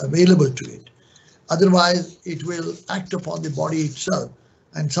available to it. Otherwise it will act upon the body itself,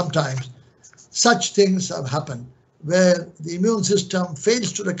 and sometimes such things have happened where the immune system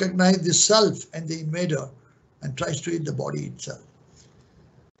fails to recognize the self and the invader and tries to eat the body itself.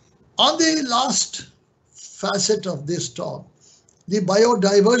 On the last facet of this talk, the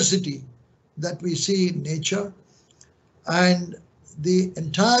biodiversity that we see in nature, and the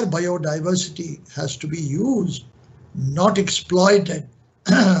entire biodiversity has to be used, not exploited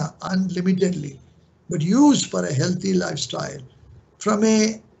unlimitedly, but used for a healthy lifestyle from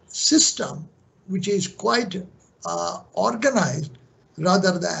a system which is quite organized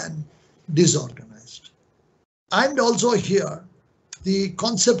rather than disorganized. And also here, the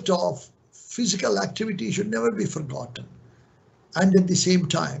concept of physical activity should never be forgotten. And at the same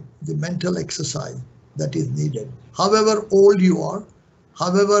time, the mental exercise that is needed. However old you are,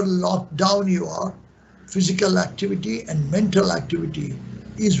 however locked down you are, physical activity and mental activity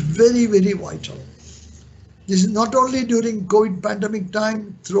is very, very vital. This is not only during COVID pandemic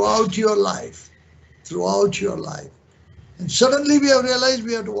time, throughout your life. And suddenly we have realized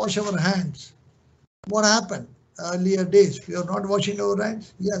we have to wash our hands. What happened? Earlier days, we are not washing our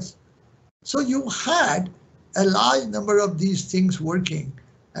hands? Yes. So you had a large number of these things working,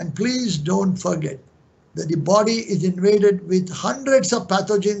 and please don't forget that the body is invaded with hundreds of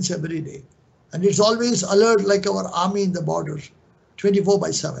pathogens every day, and it's always alert like our army in the borders,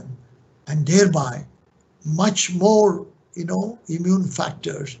 24/7, and thereby much more immune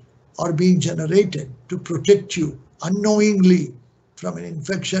factors are being generated to protect you unknowingly from an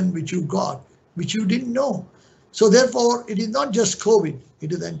infection which you got, which you didn't know. So therefore, it is not just COVID,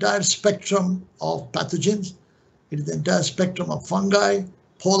 it is the entire spectrum of pathogens, it is the entire spectrum of fungi,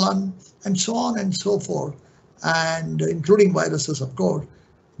 pollen, and so on and so forth, and including viruses, of course.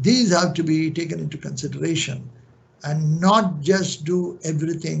 These have to be taken into consideration and not just do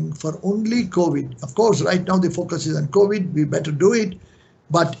everything for only COVID. Of course, right now the focus is on COVID, we better do it,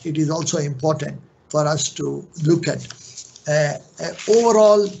 but it is also important for us to look at an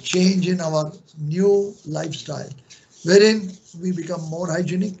overall change in our new lifestyle, wherein we become more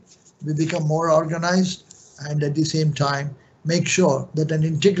hygienic, we become more organized, and at the same time make sure that an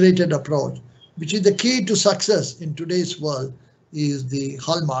integrated approach, which is the key to success in today's world, is the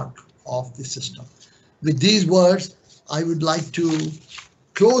hallmark of the system. With these words, I would like to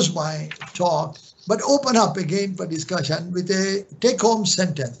close my talk, but open up again for discussion with a take-home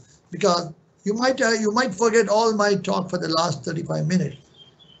sentence, because you might forget all my talk for the last 35 minutes.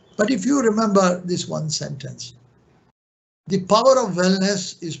 But if you remember this one sentence, the power of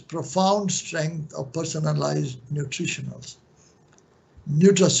wellness is profound strength of personalized nutritionals,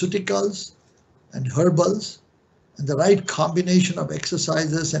 nutraceuticals and herbals, and the right combination of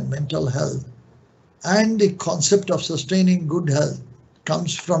exercises and mental health, and the concept of sustaining good health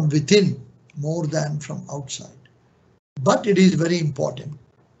comes from within more than from outside. But it is very important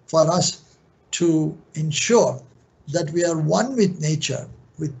for us to ensure that we are one with nature,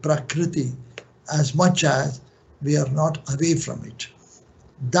 with Prakriti, as much as we are not away from it.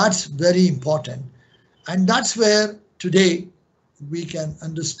 That's very important. And that's where today we can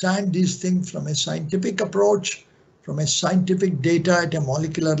understand these things from a scientific approach, from a scientific data at a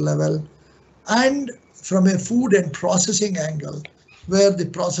molecular level, and from a food and processing angle, where the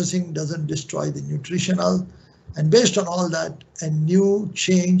processing doesn't destroy the nutritional. And based on all that, a new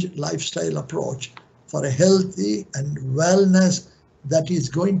change lifestyle approach for a healthy and wellness that is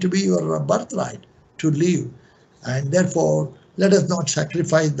going to be your birthright to live. And therefore, let us not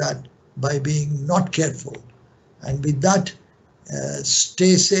sacrifice that by being not careful. And with that,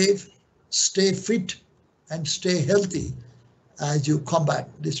 stay safe, stay fit, and stay healthy as you combat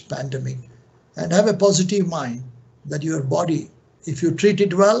this pandemic. And have a positive mind that your body, if you treat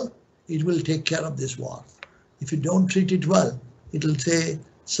it well, it will take care of this war. If you don't treat it well, it will say,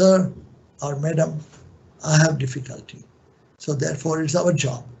 sir or madam, I have difficulty. So therefore, it's our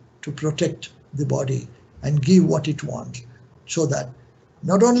job to protect the body and give what it wants, so that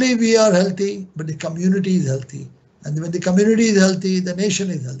not only we are healthy, but the community is healthy. And when the community is healthy, the nation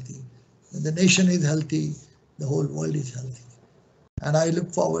is healthy. When the nation is healthy, the whole world is healthy. And I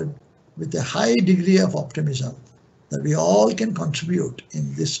look forward with a high degree of optimism that we all can contribute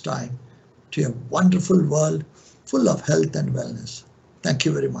in this time to a wonderful world full of health and wellness. Thank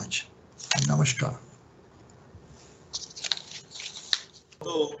you very much. And namaskar.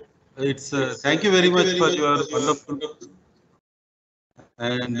 So it's thank you very much for your wonderful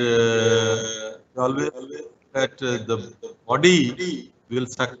and always that the body will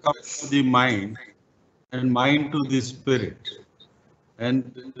suck up to the mind and mind to the spirit.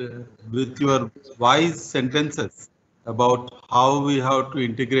 And with your wise sentences about how we have to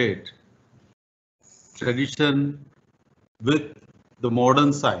integrate tradition with the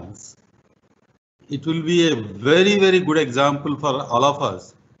modern science, it will be a very, very good example for all of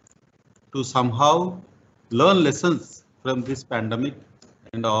us to somehow learn lessons from this pandemic,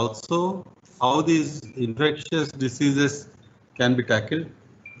 and also how these infectious diseases can be tackled.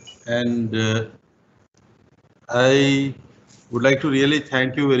 And I would like to really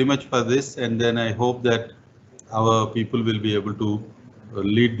thank you very much for this, and then I hope that our people will be able to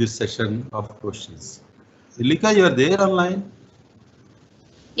lead this session of questions. Ilika, you are there online?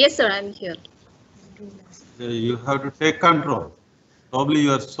 Yes, sir, I'm here. You have to take control. Probably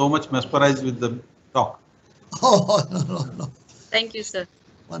you are so much mesmerized with the talk. Oh, no. Thank you, sir.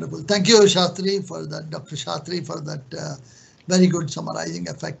 Wonderful. Thank you, Shastri, for that, Dr. Shastri, for that very good summarizing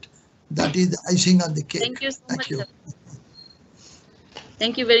effect. That is the icing on the cake. Thank you so much, sir.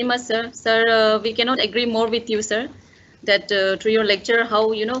 Thank you very much, sir. Sir, we cannot agree more with you, sir, that through your lecture,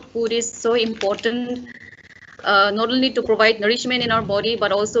 how, food is so important, not only to provide nourishment in our body,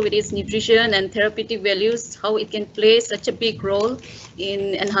 but also with its nutrition and therapeutic values, how it can play such a big role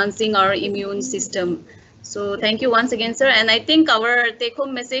in enhancing our immune system. So thank you once again, sir. And I think our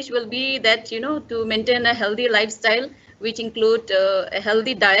take-home message will be that, to maintain a healthy lifestyle, which include a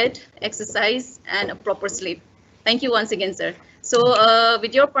healthy diet, exercise, and a proper sleep. Thank you once again, sir. So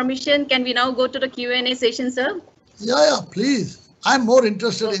with your permission, can we now go to the Q&A session, sir? Yeah, please. I'm more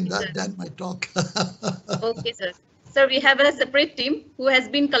interested in that than my talk. Okay, sir. Sir, we have a separate team who has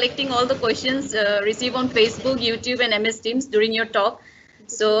been collecting all the questions received on Facebook, YouTube, and MS Teams during your talk.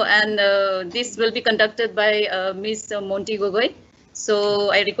 So, and this will be conducted by Ms. Monty Gogoi.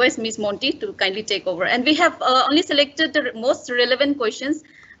 So I request Ms. Monty to kindly take over. And we have only selected the most relevant questions.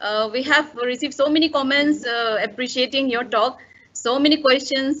 We have received so many comments appreciating your talk, so many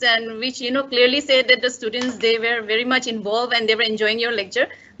questions, and which clearly say that the students, they were very much involved and they were enjoying your lecture.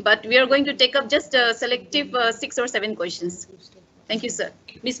 But we are going to take up just selective 6 or 7 questions. Thank you, sir.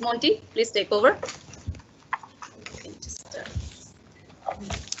 Ms. Monty, please take over.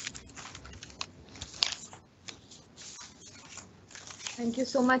 Thank you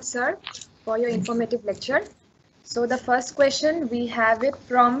so much, sir, for your informative lecture. So the first question, we have it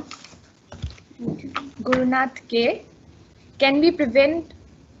from Gurunath K. Can we prevent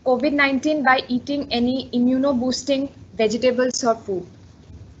COVID-19 by eating any immuno-boosting vegetables or food?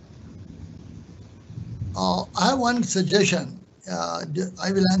 I have one suggestion.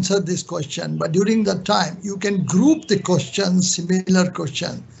 I will answer this question, but during that time, you can group the questions, similar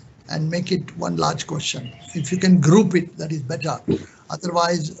question, and make it one large question. If you can group it, that is better.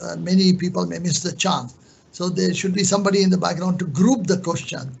 Otherwise, many people may miss the chance. So there should be somebody in the background to group the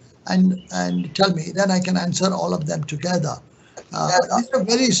question and tell me. Then I can answer all of them together. These are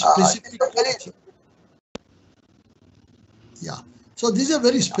very specific. Yeah. So this is a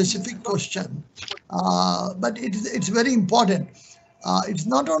very specific question, but it's very important. It's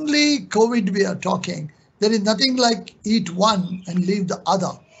not only COVID we are talking. There is nothing like eat one and leave the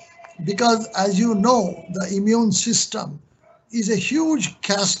other, because as you know, the immune system is a huge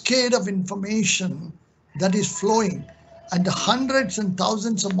cascade of information that is flowing, and hundreds and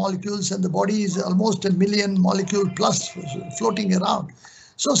thousands of molecules, and the body is almost a million molecule plus floating around.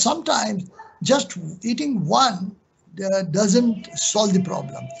 So sometimes just eating one doesn't solve the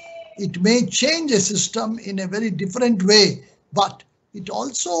problem. It may change a system in a very different way, but it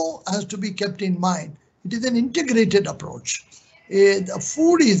also has to be kept in mind. It is an integrated approach. The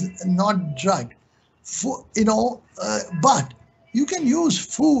food is not drug, but you can use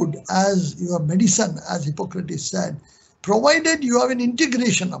food as your medicine, as Hippocrates said, provided you have an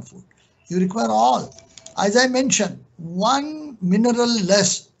integration of food. You require all. As I mentioned, one mineral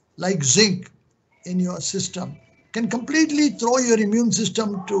less, like zinc, in your system can completely throw your immune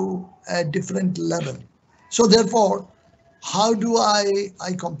system to a different level. So therefore, how do I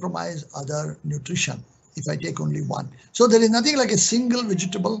compromise other nutrition if I take only one? So there is nothing like a single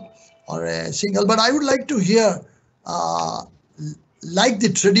vegetable or a single, but I would like to hear, like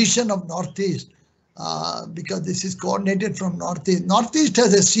the tradition of Northeast, because this is coordinated from Northeast. Northeast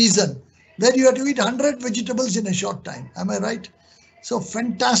has a season where you have to eat 100 vegetables in a short time. Am I right? So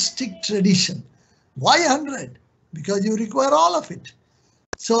fantastic tradition. Why 100? Because you require all of it.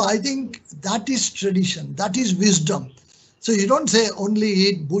 So I think that is tradition. That is wisdom. So you don't say only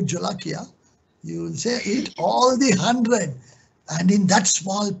eat bhut jalakia. You will say eat all the 100 and in that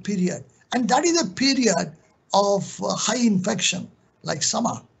small period. And that is a period of high infection like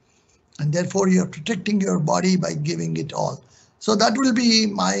summer. And therefore you are protecting your body by giving it all. So that will be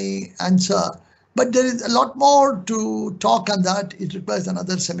my answer. But there is a lot more to talk on that. It requires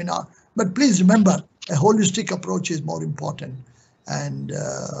another seminar. But please remember, a holistic approach is more important. And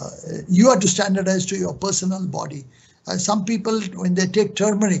you have to standardize to your personal body. Some people, when they take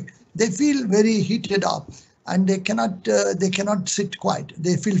turmeric, they feel very heated up and they cannot sit quiet.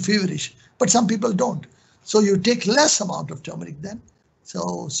 They feel feverish. But some people don't. So you take less amount of turmeric then.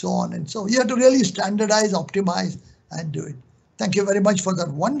 So on and so. You have to really standardize, optimize, and do it. Thank you very much for that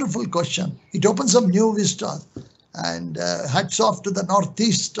wonderful question. It opens up new vistas. And hats off to the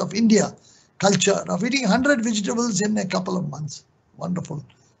Northeast of India culture of eating 100 vegetables in a couple of months. Wonderful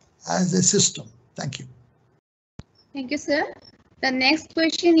as a system. Thank you. Thank you, sir. The next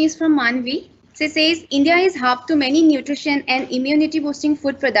question is from Manvi. She says, India is hub to many nutrition and immunity boosting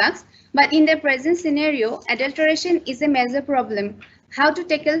food products, but in the present scenario, adulteration is a major problem. How to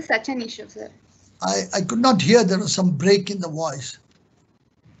tackle such an issue, sir? I could not hear. There was some break in the voice.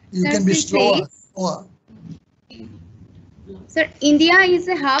 You can be slower. Sir, India is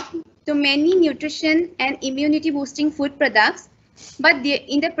a hub to many nutrition and immunity boosting food products, but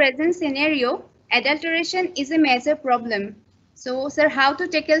in the present scenario, adulteration is a major problem. So, sir, how to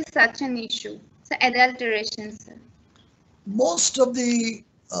tackle such an issue? So, adulteration, sir. Most of the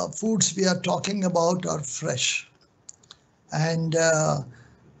foods we are talking about are fresh. And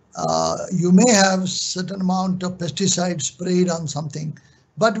you may have certain amount of pesticide sprayed on something.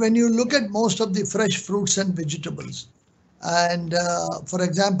 But when you look at most of the fresh fruits and vegetables, and for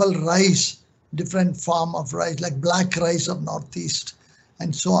example, rice, different form of rice, like black rice of Northeast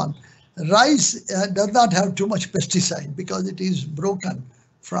and so on. Rice does not have too much pesticide because it is broken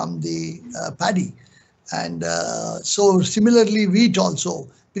from the paddy. And so similarly, wheat also,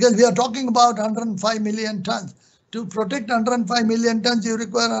 because we are talking about 105 million tons. To protect 105 million tons, you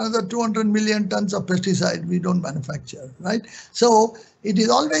require another 200 million tons of pesticide we don't manufacture, right? So it is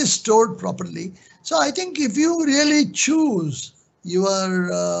always stored properly. So I think if you really choose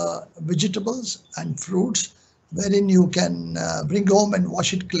your vegetables and fruits, wherein you can bring home and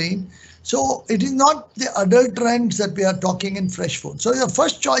wash it clean. So it is not the adulterants that we are talking in fresh food. So your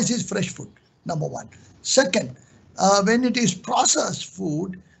first choice is fresh food, number one. Second, when it is processed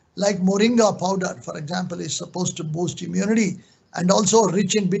food, like moringa powder, for example, is supposed to boost immunity and also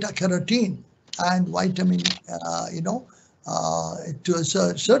rich in beta carotene and vitamin, to a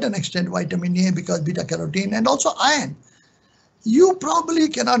certain extent, vitamin A because beta carotene and also iron. You probably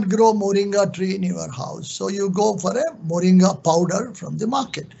cannot grow moringa tree in your house. So you go for a moringa powder from the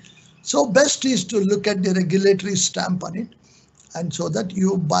market. So best is to look at the regulatory stamp on it, and so that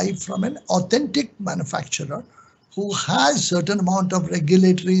you buy from an authentic manufacturer who has certain amount of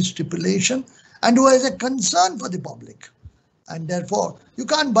regulatory stipulation and who has a concern for the public. And therefore, you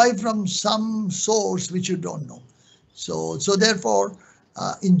can't buy from some source which you don't know. So therefore,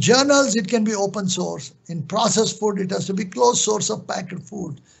 in journals, it can be open source. In processed food, it has to be closed source of packed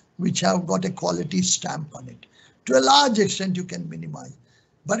food, which have got a quality stamp on it. To a large extent, you can minimize.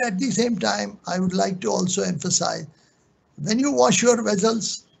 But at the same time, I would like to also emphasize, when you wash your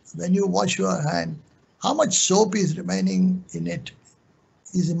vessels, when you wash your hand, how much soap is remaining in it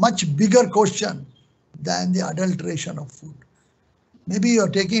is a much bigger question than the adulteration of food. Maybe you're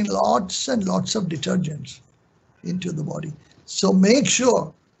taking lots and lots of detergents into the body. So make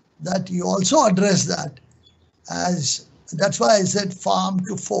sure that you also address that, as that's why I said farm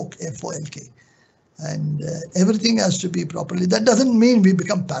to folk, F-O-L-K. And everything has to be properly. That doesn't mean we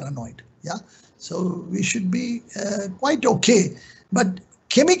become paranoid. Yeah. So we should be quite okay. But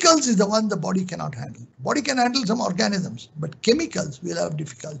chemicals is the one the body cannot handle. Body can handle some organisms, but chemicals will have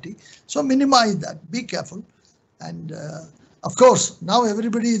difficulty. So minimize that. Be careful. And of course, now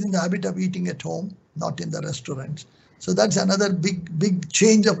everybody is in the habit of eating at home, not in the restaurants. So that's another big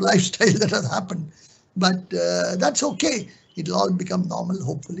change of lifestyle that has happened. But that's okay. It'll all become normal,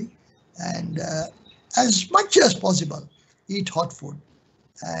 hopefully. And as much as possible, eat hot food.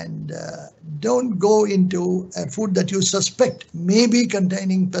 And don't go into a food that you suspect may be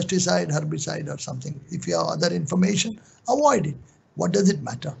containing pesticide, herbicide or something. If you have other information, avoid it. What does it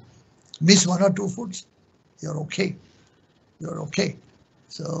matter? Miss 1 or 2 foods, you're okay. You're okay.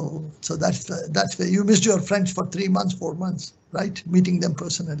 So that's where you missed your friends for 3 months, 4 months, right? Meeting them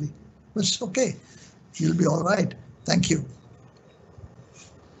personally. But it's okay. You'll be all right. Thank you.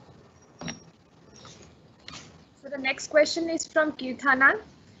 So the next question is from Kirthana.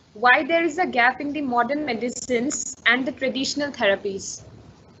 Why there is a gap in the modern medicines and the traditional therapies?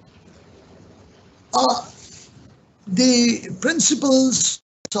 The principles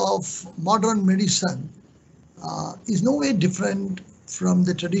of modern medicine is no way different from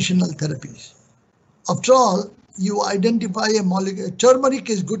the traditional therapies. After all, you identify a molecule. Turmeric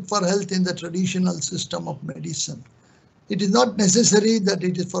is good for health in the traditional system of medicine. It is not necessary that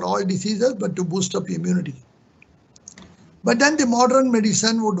it is for all diseases, but to boost up immunity. But then the modern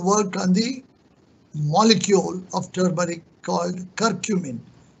medicine would work on the molecule of turmeric called curcumin,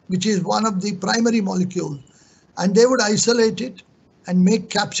 which is one of the primary molecules. And they would isolate it and make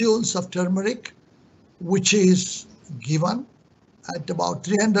capsules of turmeric, which is given at about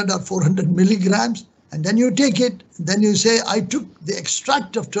 300 or 400 milligrams. And then you take it, then you say, I took the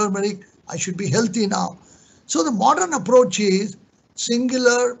extract of turmeric, I should be healthy now. So the modern approach is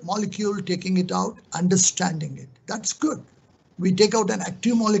singular molecule, taking it out, understanding it. That's good. We take out an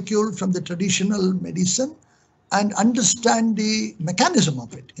active molecule from the traditional medicine and understand the mechanism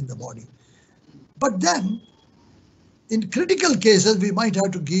of it in the body. But then, in critical cases, we might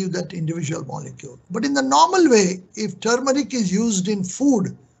have to give that individual molecule. But in the normal way, if turmeric is used in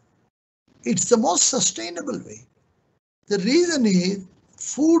food, it's the most sustainable way. The reason is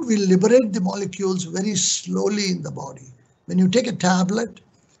food will liberate the molecules very slowly in the body. When you take a tablet,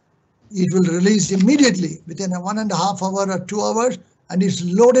 it will release immediately within a 1.5 hour or 2 hours, and it's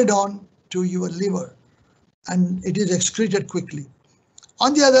loaded on to your liver and it is excreted quickly.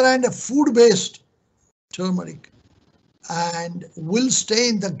 On the other hand, a food-based turmeric and will stay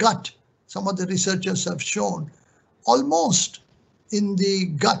in the gut. Some of the researchers have shown almost in the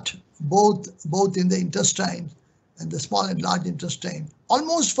gut, both in the intestine and the small and large intestine.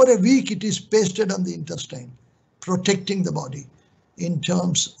 Almost for a week it is pasted on the intestine, protecting the body in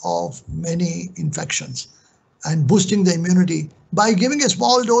terms of many infections and boosting the immunity by giving a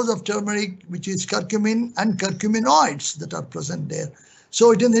small dose of turmeric, which is curcumin and curcuminoids that are present there.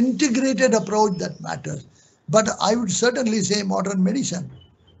 So it is an integrated approach that matters. But I would certainly say modern medicine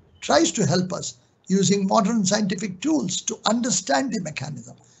tries to help us using modern scientific tools to understand the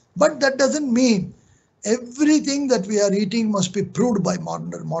mechanism. But that doesn't mean everything that we are eating must be proved by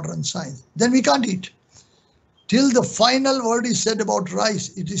modern science. Then we can't eat. Till the final word is said about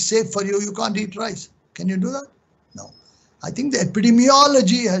rice, it is safe for you, you can't eat rice. Can you do that? No. I think the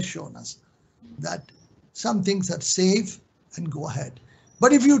epidemiology has shown us that some things are safe and go ahead.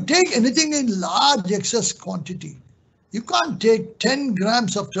 But if you take anything in large excess quantity, you can't take 10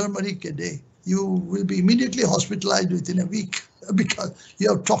 grams of turmeric a day. You will be immediately hospitalized within a week because you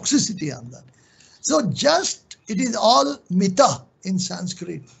have toxicity on that. So it is all mita in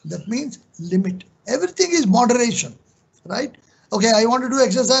Sanskrit. That means limit. Everything is moderation, right? Okay, I want to do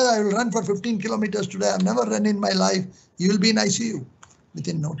exercise. I will run for 15 kilometers today. I've never run in my life. You will be in ICU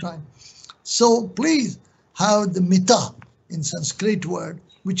within no time. So please have the mita in Sanskrit word,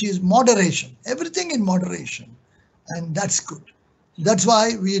 which is moderation. Everything in moderation. And that's good. That's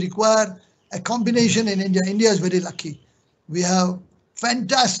why we require a combination in India. India is very lucky. We have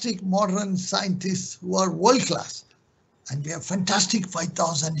fantastic modern scientists who are world class. And we have fantastic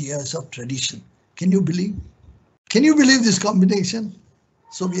 5,000 years of tradition. Can you believe? Can you believe this combination?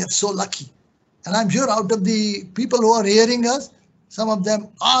 So we are so lucky. And I'm sure out of the people who are hearing us, some of them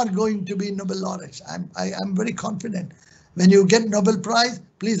are going to be Nobel laureates. I'm very confident. When you get Nobel Prize,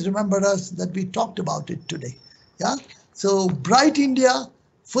 please remember us that we talked about it today. Yeah. So bright India,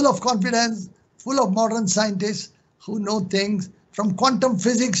 full of confidence, full of modern scientists who know things from quantum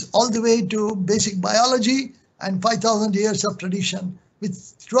physics all the way to basic biology and 5,000 years of tradition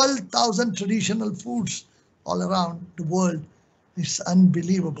with 12,000 traditional foods all around the world. It's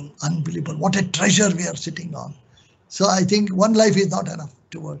unbelievable, unbelievable. What a treasure we are sitting on. So I think one life is not enough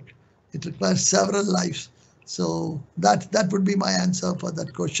to work. It requires several lives. So that would be my answer for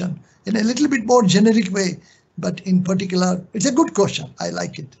that question in a little bit more generic way, but in particular, it's a good question. I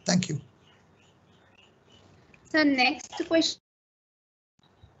like it. Thank you. So next question.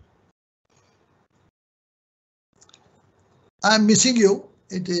 I'm missing you.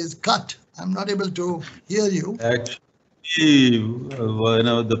 It is cut. I'm not able to hear you. Actually,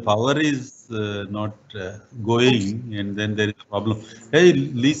 the power is not going, and then there is a problem. Hey,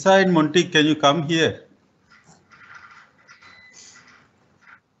 Lisa and Monty, can you come here?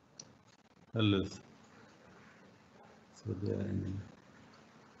 Hello. So they are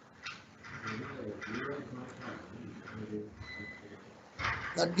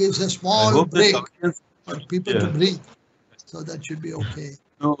That gives a small break for people to breathe. So that should be okay.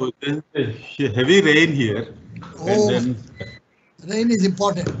 No, there's a heavy rain here. Oh, and then rain is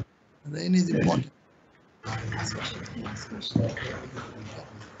important. Rain is important.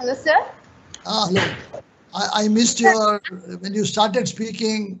 Hello, sir. Hello. I missed your, when you started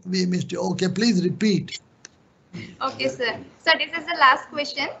speaking, we missed you. Okay, please repeat. Okay, sir. So this is the last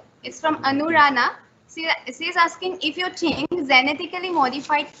question. It's from Anurana. She is asking if you think genetically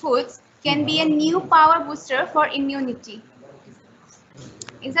modified foods can be a new power booster for immunity.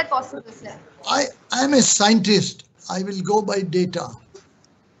 Is that possible, sir? I'm a scientist. I will go by data.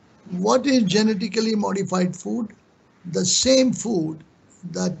 What is genetically modified food? The same food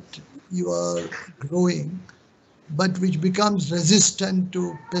that you are growing, but which becomes resistant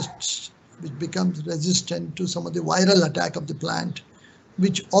to pests, which becomes resistant to some of the viral attack of the plant,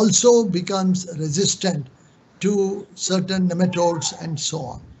 which also becomes resistant to certain nematodes and so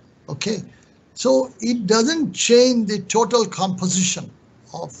on. Okay, so it doesn't change the total composition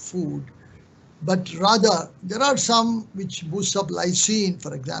of food, but rather there are some which boost up lysine,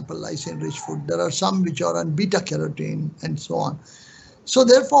 for example, lysine-rich food. There are some which are on beta-carotene and so on. So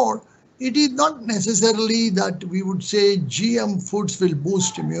therefore, it is not necessarily that we would say GM foods will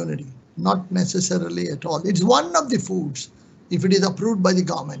boost immunity. Not necessarily at all. It's one of the foods, if it is approved by the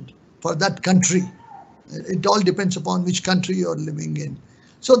government for that country. It all depends upon which country you are living in.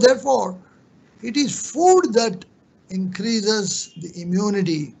 So therefore, it is food that increases the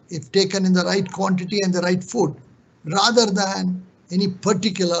immunity if taken in the right quantity and the right food, rather than any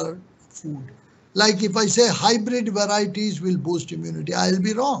particular food. Like if I say hybrid varieties will boost immunity, I'll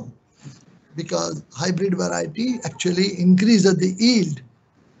be wrong, because hybrid variety actually increases the yield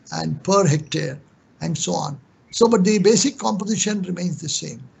and per hectare and so on. So, but the basic composition remains the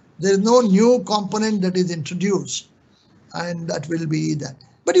same. There is no new component that is introduced, and that will be that.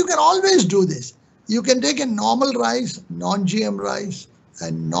 But you can always do this. You can take a normal rice, non-GM rice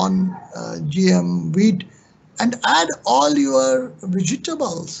and non-GM wheat and add all your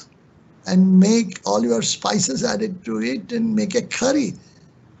vegetables and make all your spices added to it and make a curry.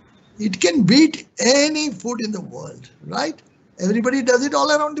 It can beat any food in the world, right? Everybody does it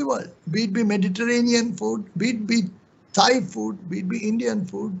all around the world. Be it be Mediterranean food, be it be Thai food, be it be Indian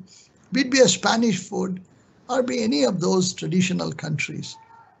food, be it be a Spanish food, or be any of those traditional countries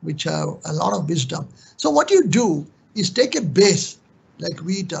which have a lot of wisdom. So what you do is take a base like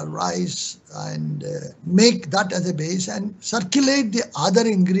wheat or rice and make that as a base and circulate the other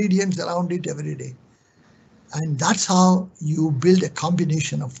ingredients around it every day. And that's how you build a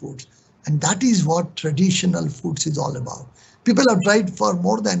combination of foods. And that is what traditional foods is all about. People have tried for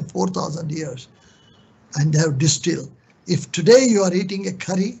more than 4,000 years and they have distilled. If today you are eating a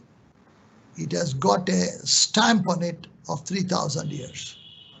curry, it has got a stamp on it of 3,000 years.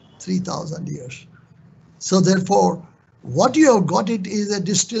 3,000 years. So therefore, what you have got it is a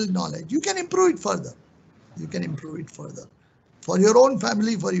distilled knowledge. You can improve it further. You can improve it further. For your own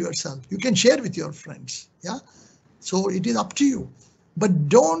family, for yourself. You can share with your friends. Yeah. So it is up to you. But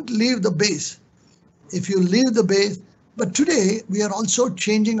don't leave the base. If you leave the base, but today we are also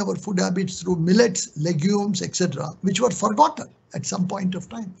changing our food habits through millets, legumes, etc., which were forgotten at some point of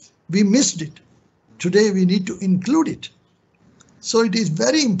time. We missed it. Today we need to include it. So it is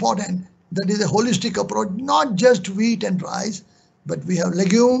very important that is a holistic approach, not just wheat and rice, but we have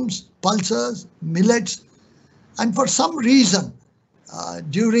legumes, pulses, millets, and for some reason,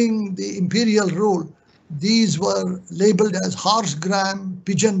 during the imperial rule, these were labeled as horse gram,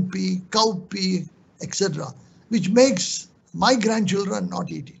 pigeon pea, cow pea, etc., which makes my grandchildren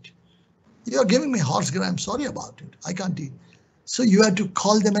not eat it. You are giving me horse gram, sorry about it, I can't eat. So you have to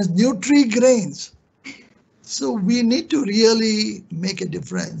call them as nutri-grains. So we need to really make a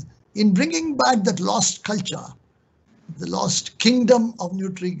difference in bringing back that lost culture, the lost kingdom of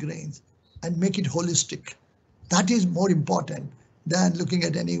nutri-grains, and make it holistic. That is more important than looking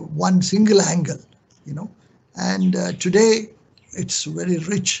at any one single angle, you know. And today it's very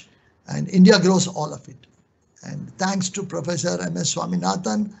rich, and India grows all of it. And thanks to Professor M.S.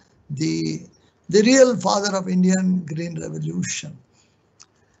 Swaminathan, the real father of Indian Green Revolution.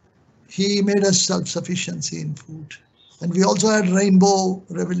 He made us self-sufficiency in food. And we also had rainbow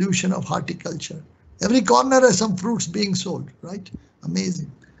revolution of horticulture. Every corner has some fruits being sold, right?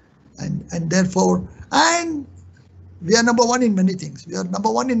 Amazing. And therefore, and we are number one in many things. We are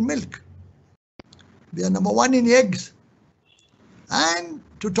number one in milk. We are number one in eggs. And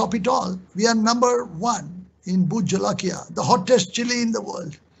to top it all, we are number one in Bhut Jalakia, the hottest chili in the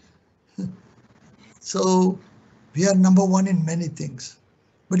world. So we are number one in many things,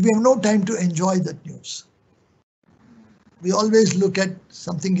 but we have no time to enjoy that news. We always look at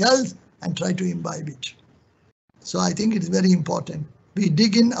something else and try to imbibe it. So I think it is very important. We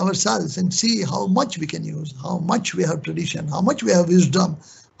dig in ourselves and see how much we can use, how much we have tradition, how much we have wisdom,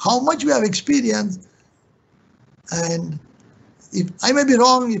 how much we have experience. And if I may be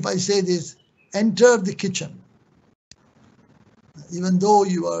wrong if I say this, enter the kitchen. Even though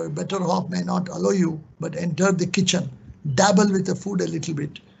your better half may not allow you, but enter the kitchen, dabble with the food a little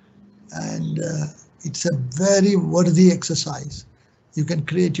bit. And it's a very worthy exercise. You can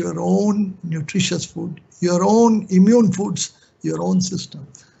create your own nutritious food, your own immune foods, your own system.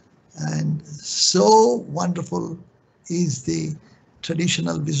 And so wonderful is the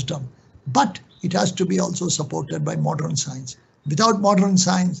traditional wisdom. But it has to be also supported by modern science. Without modern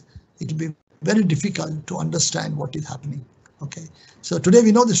science, it will be very difficult to understand what is happening. Okay, so today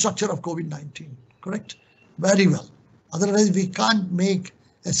we know the structure of COVID-19, correct? Very well. Otherwise, we can't make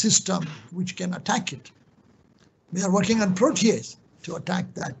a system which can attack it. We are working on protease to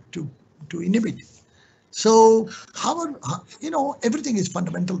attack that, to inhibit it. So, everything is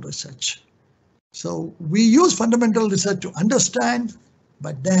fundamental research. So we use fundamental research to understand,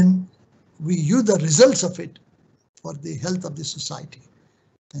 but then we use the results of it for the health of the society.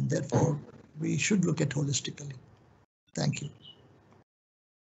 And therefore, we should look at holistically. Thank you.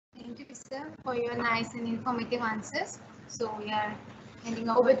 Thank you, sir, for your nice and informative answers. So we are handing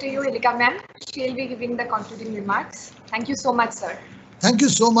Over to you, Ilika ma'am. She'll be giving the concluding remarks. Thank you so much, sir. Thank you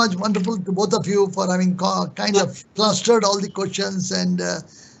so much. Wonderful to both of you for having kind of clustered all the questions and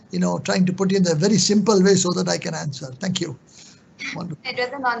trying to put it in a very simple way so that I can answer. Thank you. Wonderful. It was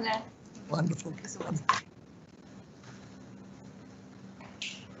an honor. Wonderful. Thank you so much.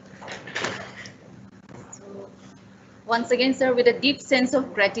 Once again, sir, with a deep sense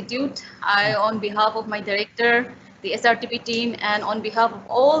of gratitude, I, on behalf of my director, the SRTP team, and on behalf of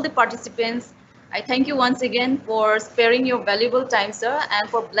all the participants, I thank you once again for sparing your valuable time, sir, and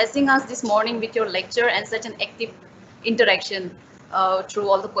for blessing us this morning with your lecture and such an active interaction through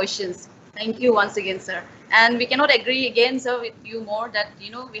all the questions. Thank you once again, sir. And we cannot agree again, sir, with you more that,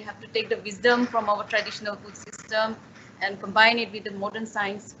 we have to take the wisdom from our traditional food system and combine it with the modern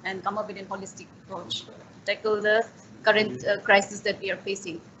science and come up with a holistic approach to tackle the current crisis that we are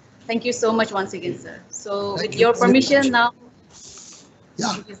facing. Thank you so much once again, sir. So with your permission now.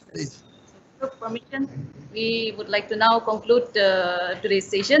 Yeah, please. With your permission, we would like to now conclude today's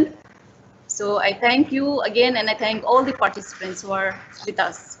session. So I thank you again, and I thank all the participants who are with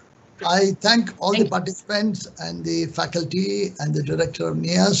us. I thank all the participants and the faculty and the director of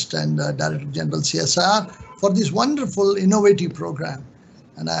NIAST and Director General CSIR for this wonderful innovative program.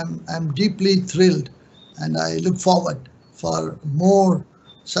 And I'm deeply thrilled, and I look forward for more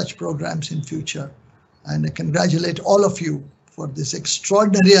such programs in future. And I congratulate all of you for this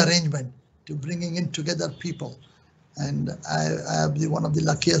extraordinary arrangement to bringing in together people. And I am one of the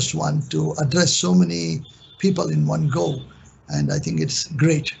luckiest one to address so many people in one go. And I think it's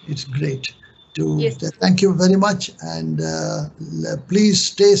great. It's great to thank you very much. And please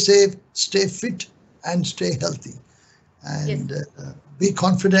stay safe, stay fit, and stay healthy. And be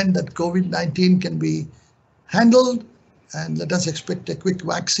confident that COVID-19 can be handled, and let us expect a quick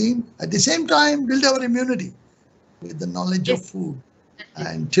vaccine. At the same time, build our immunity with the knowledge of food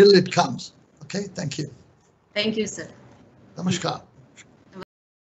until it comes. Okay, thank you. Thank you, sir. Namaskar.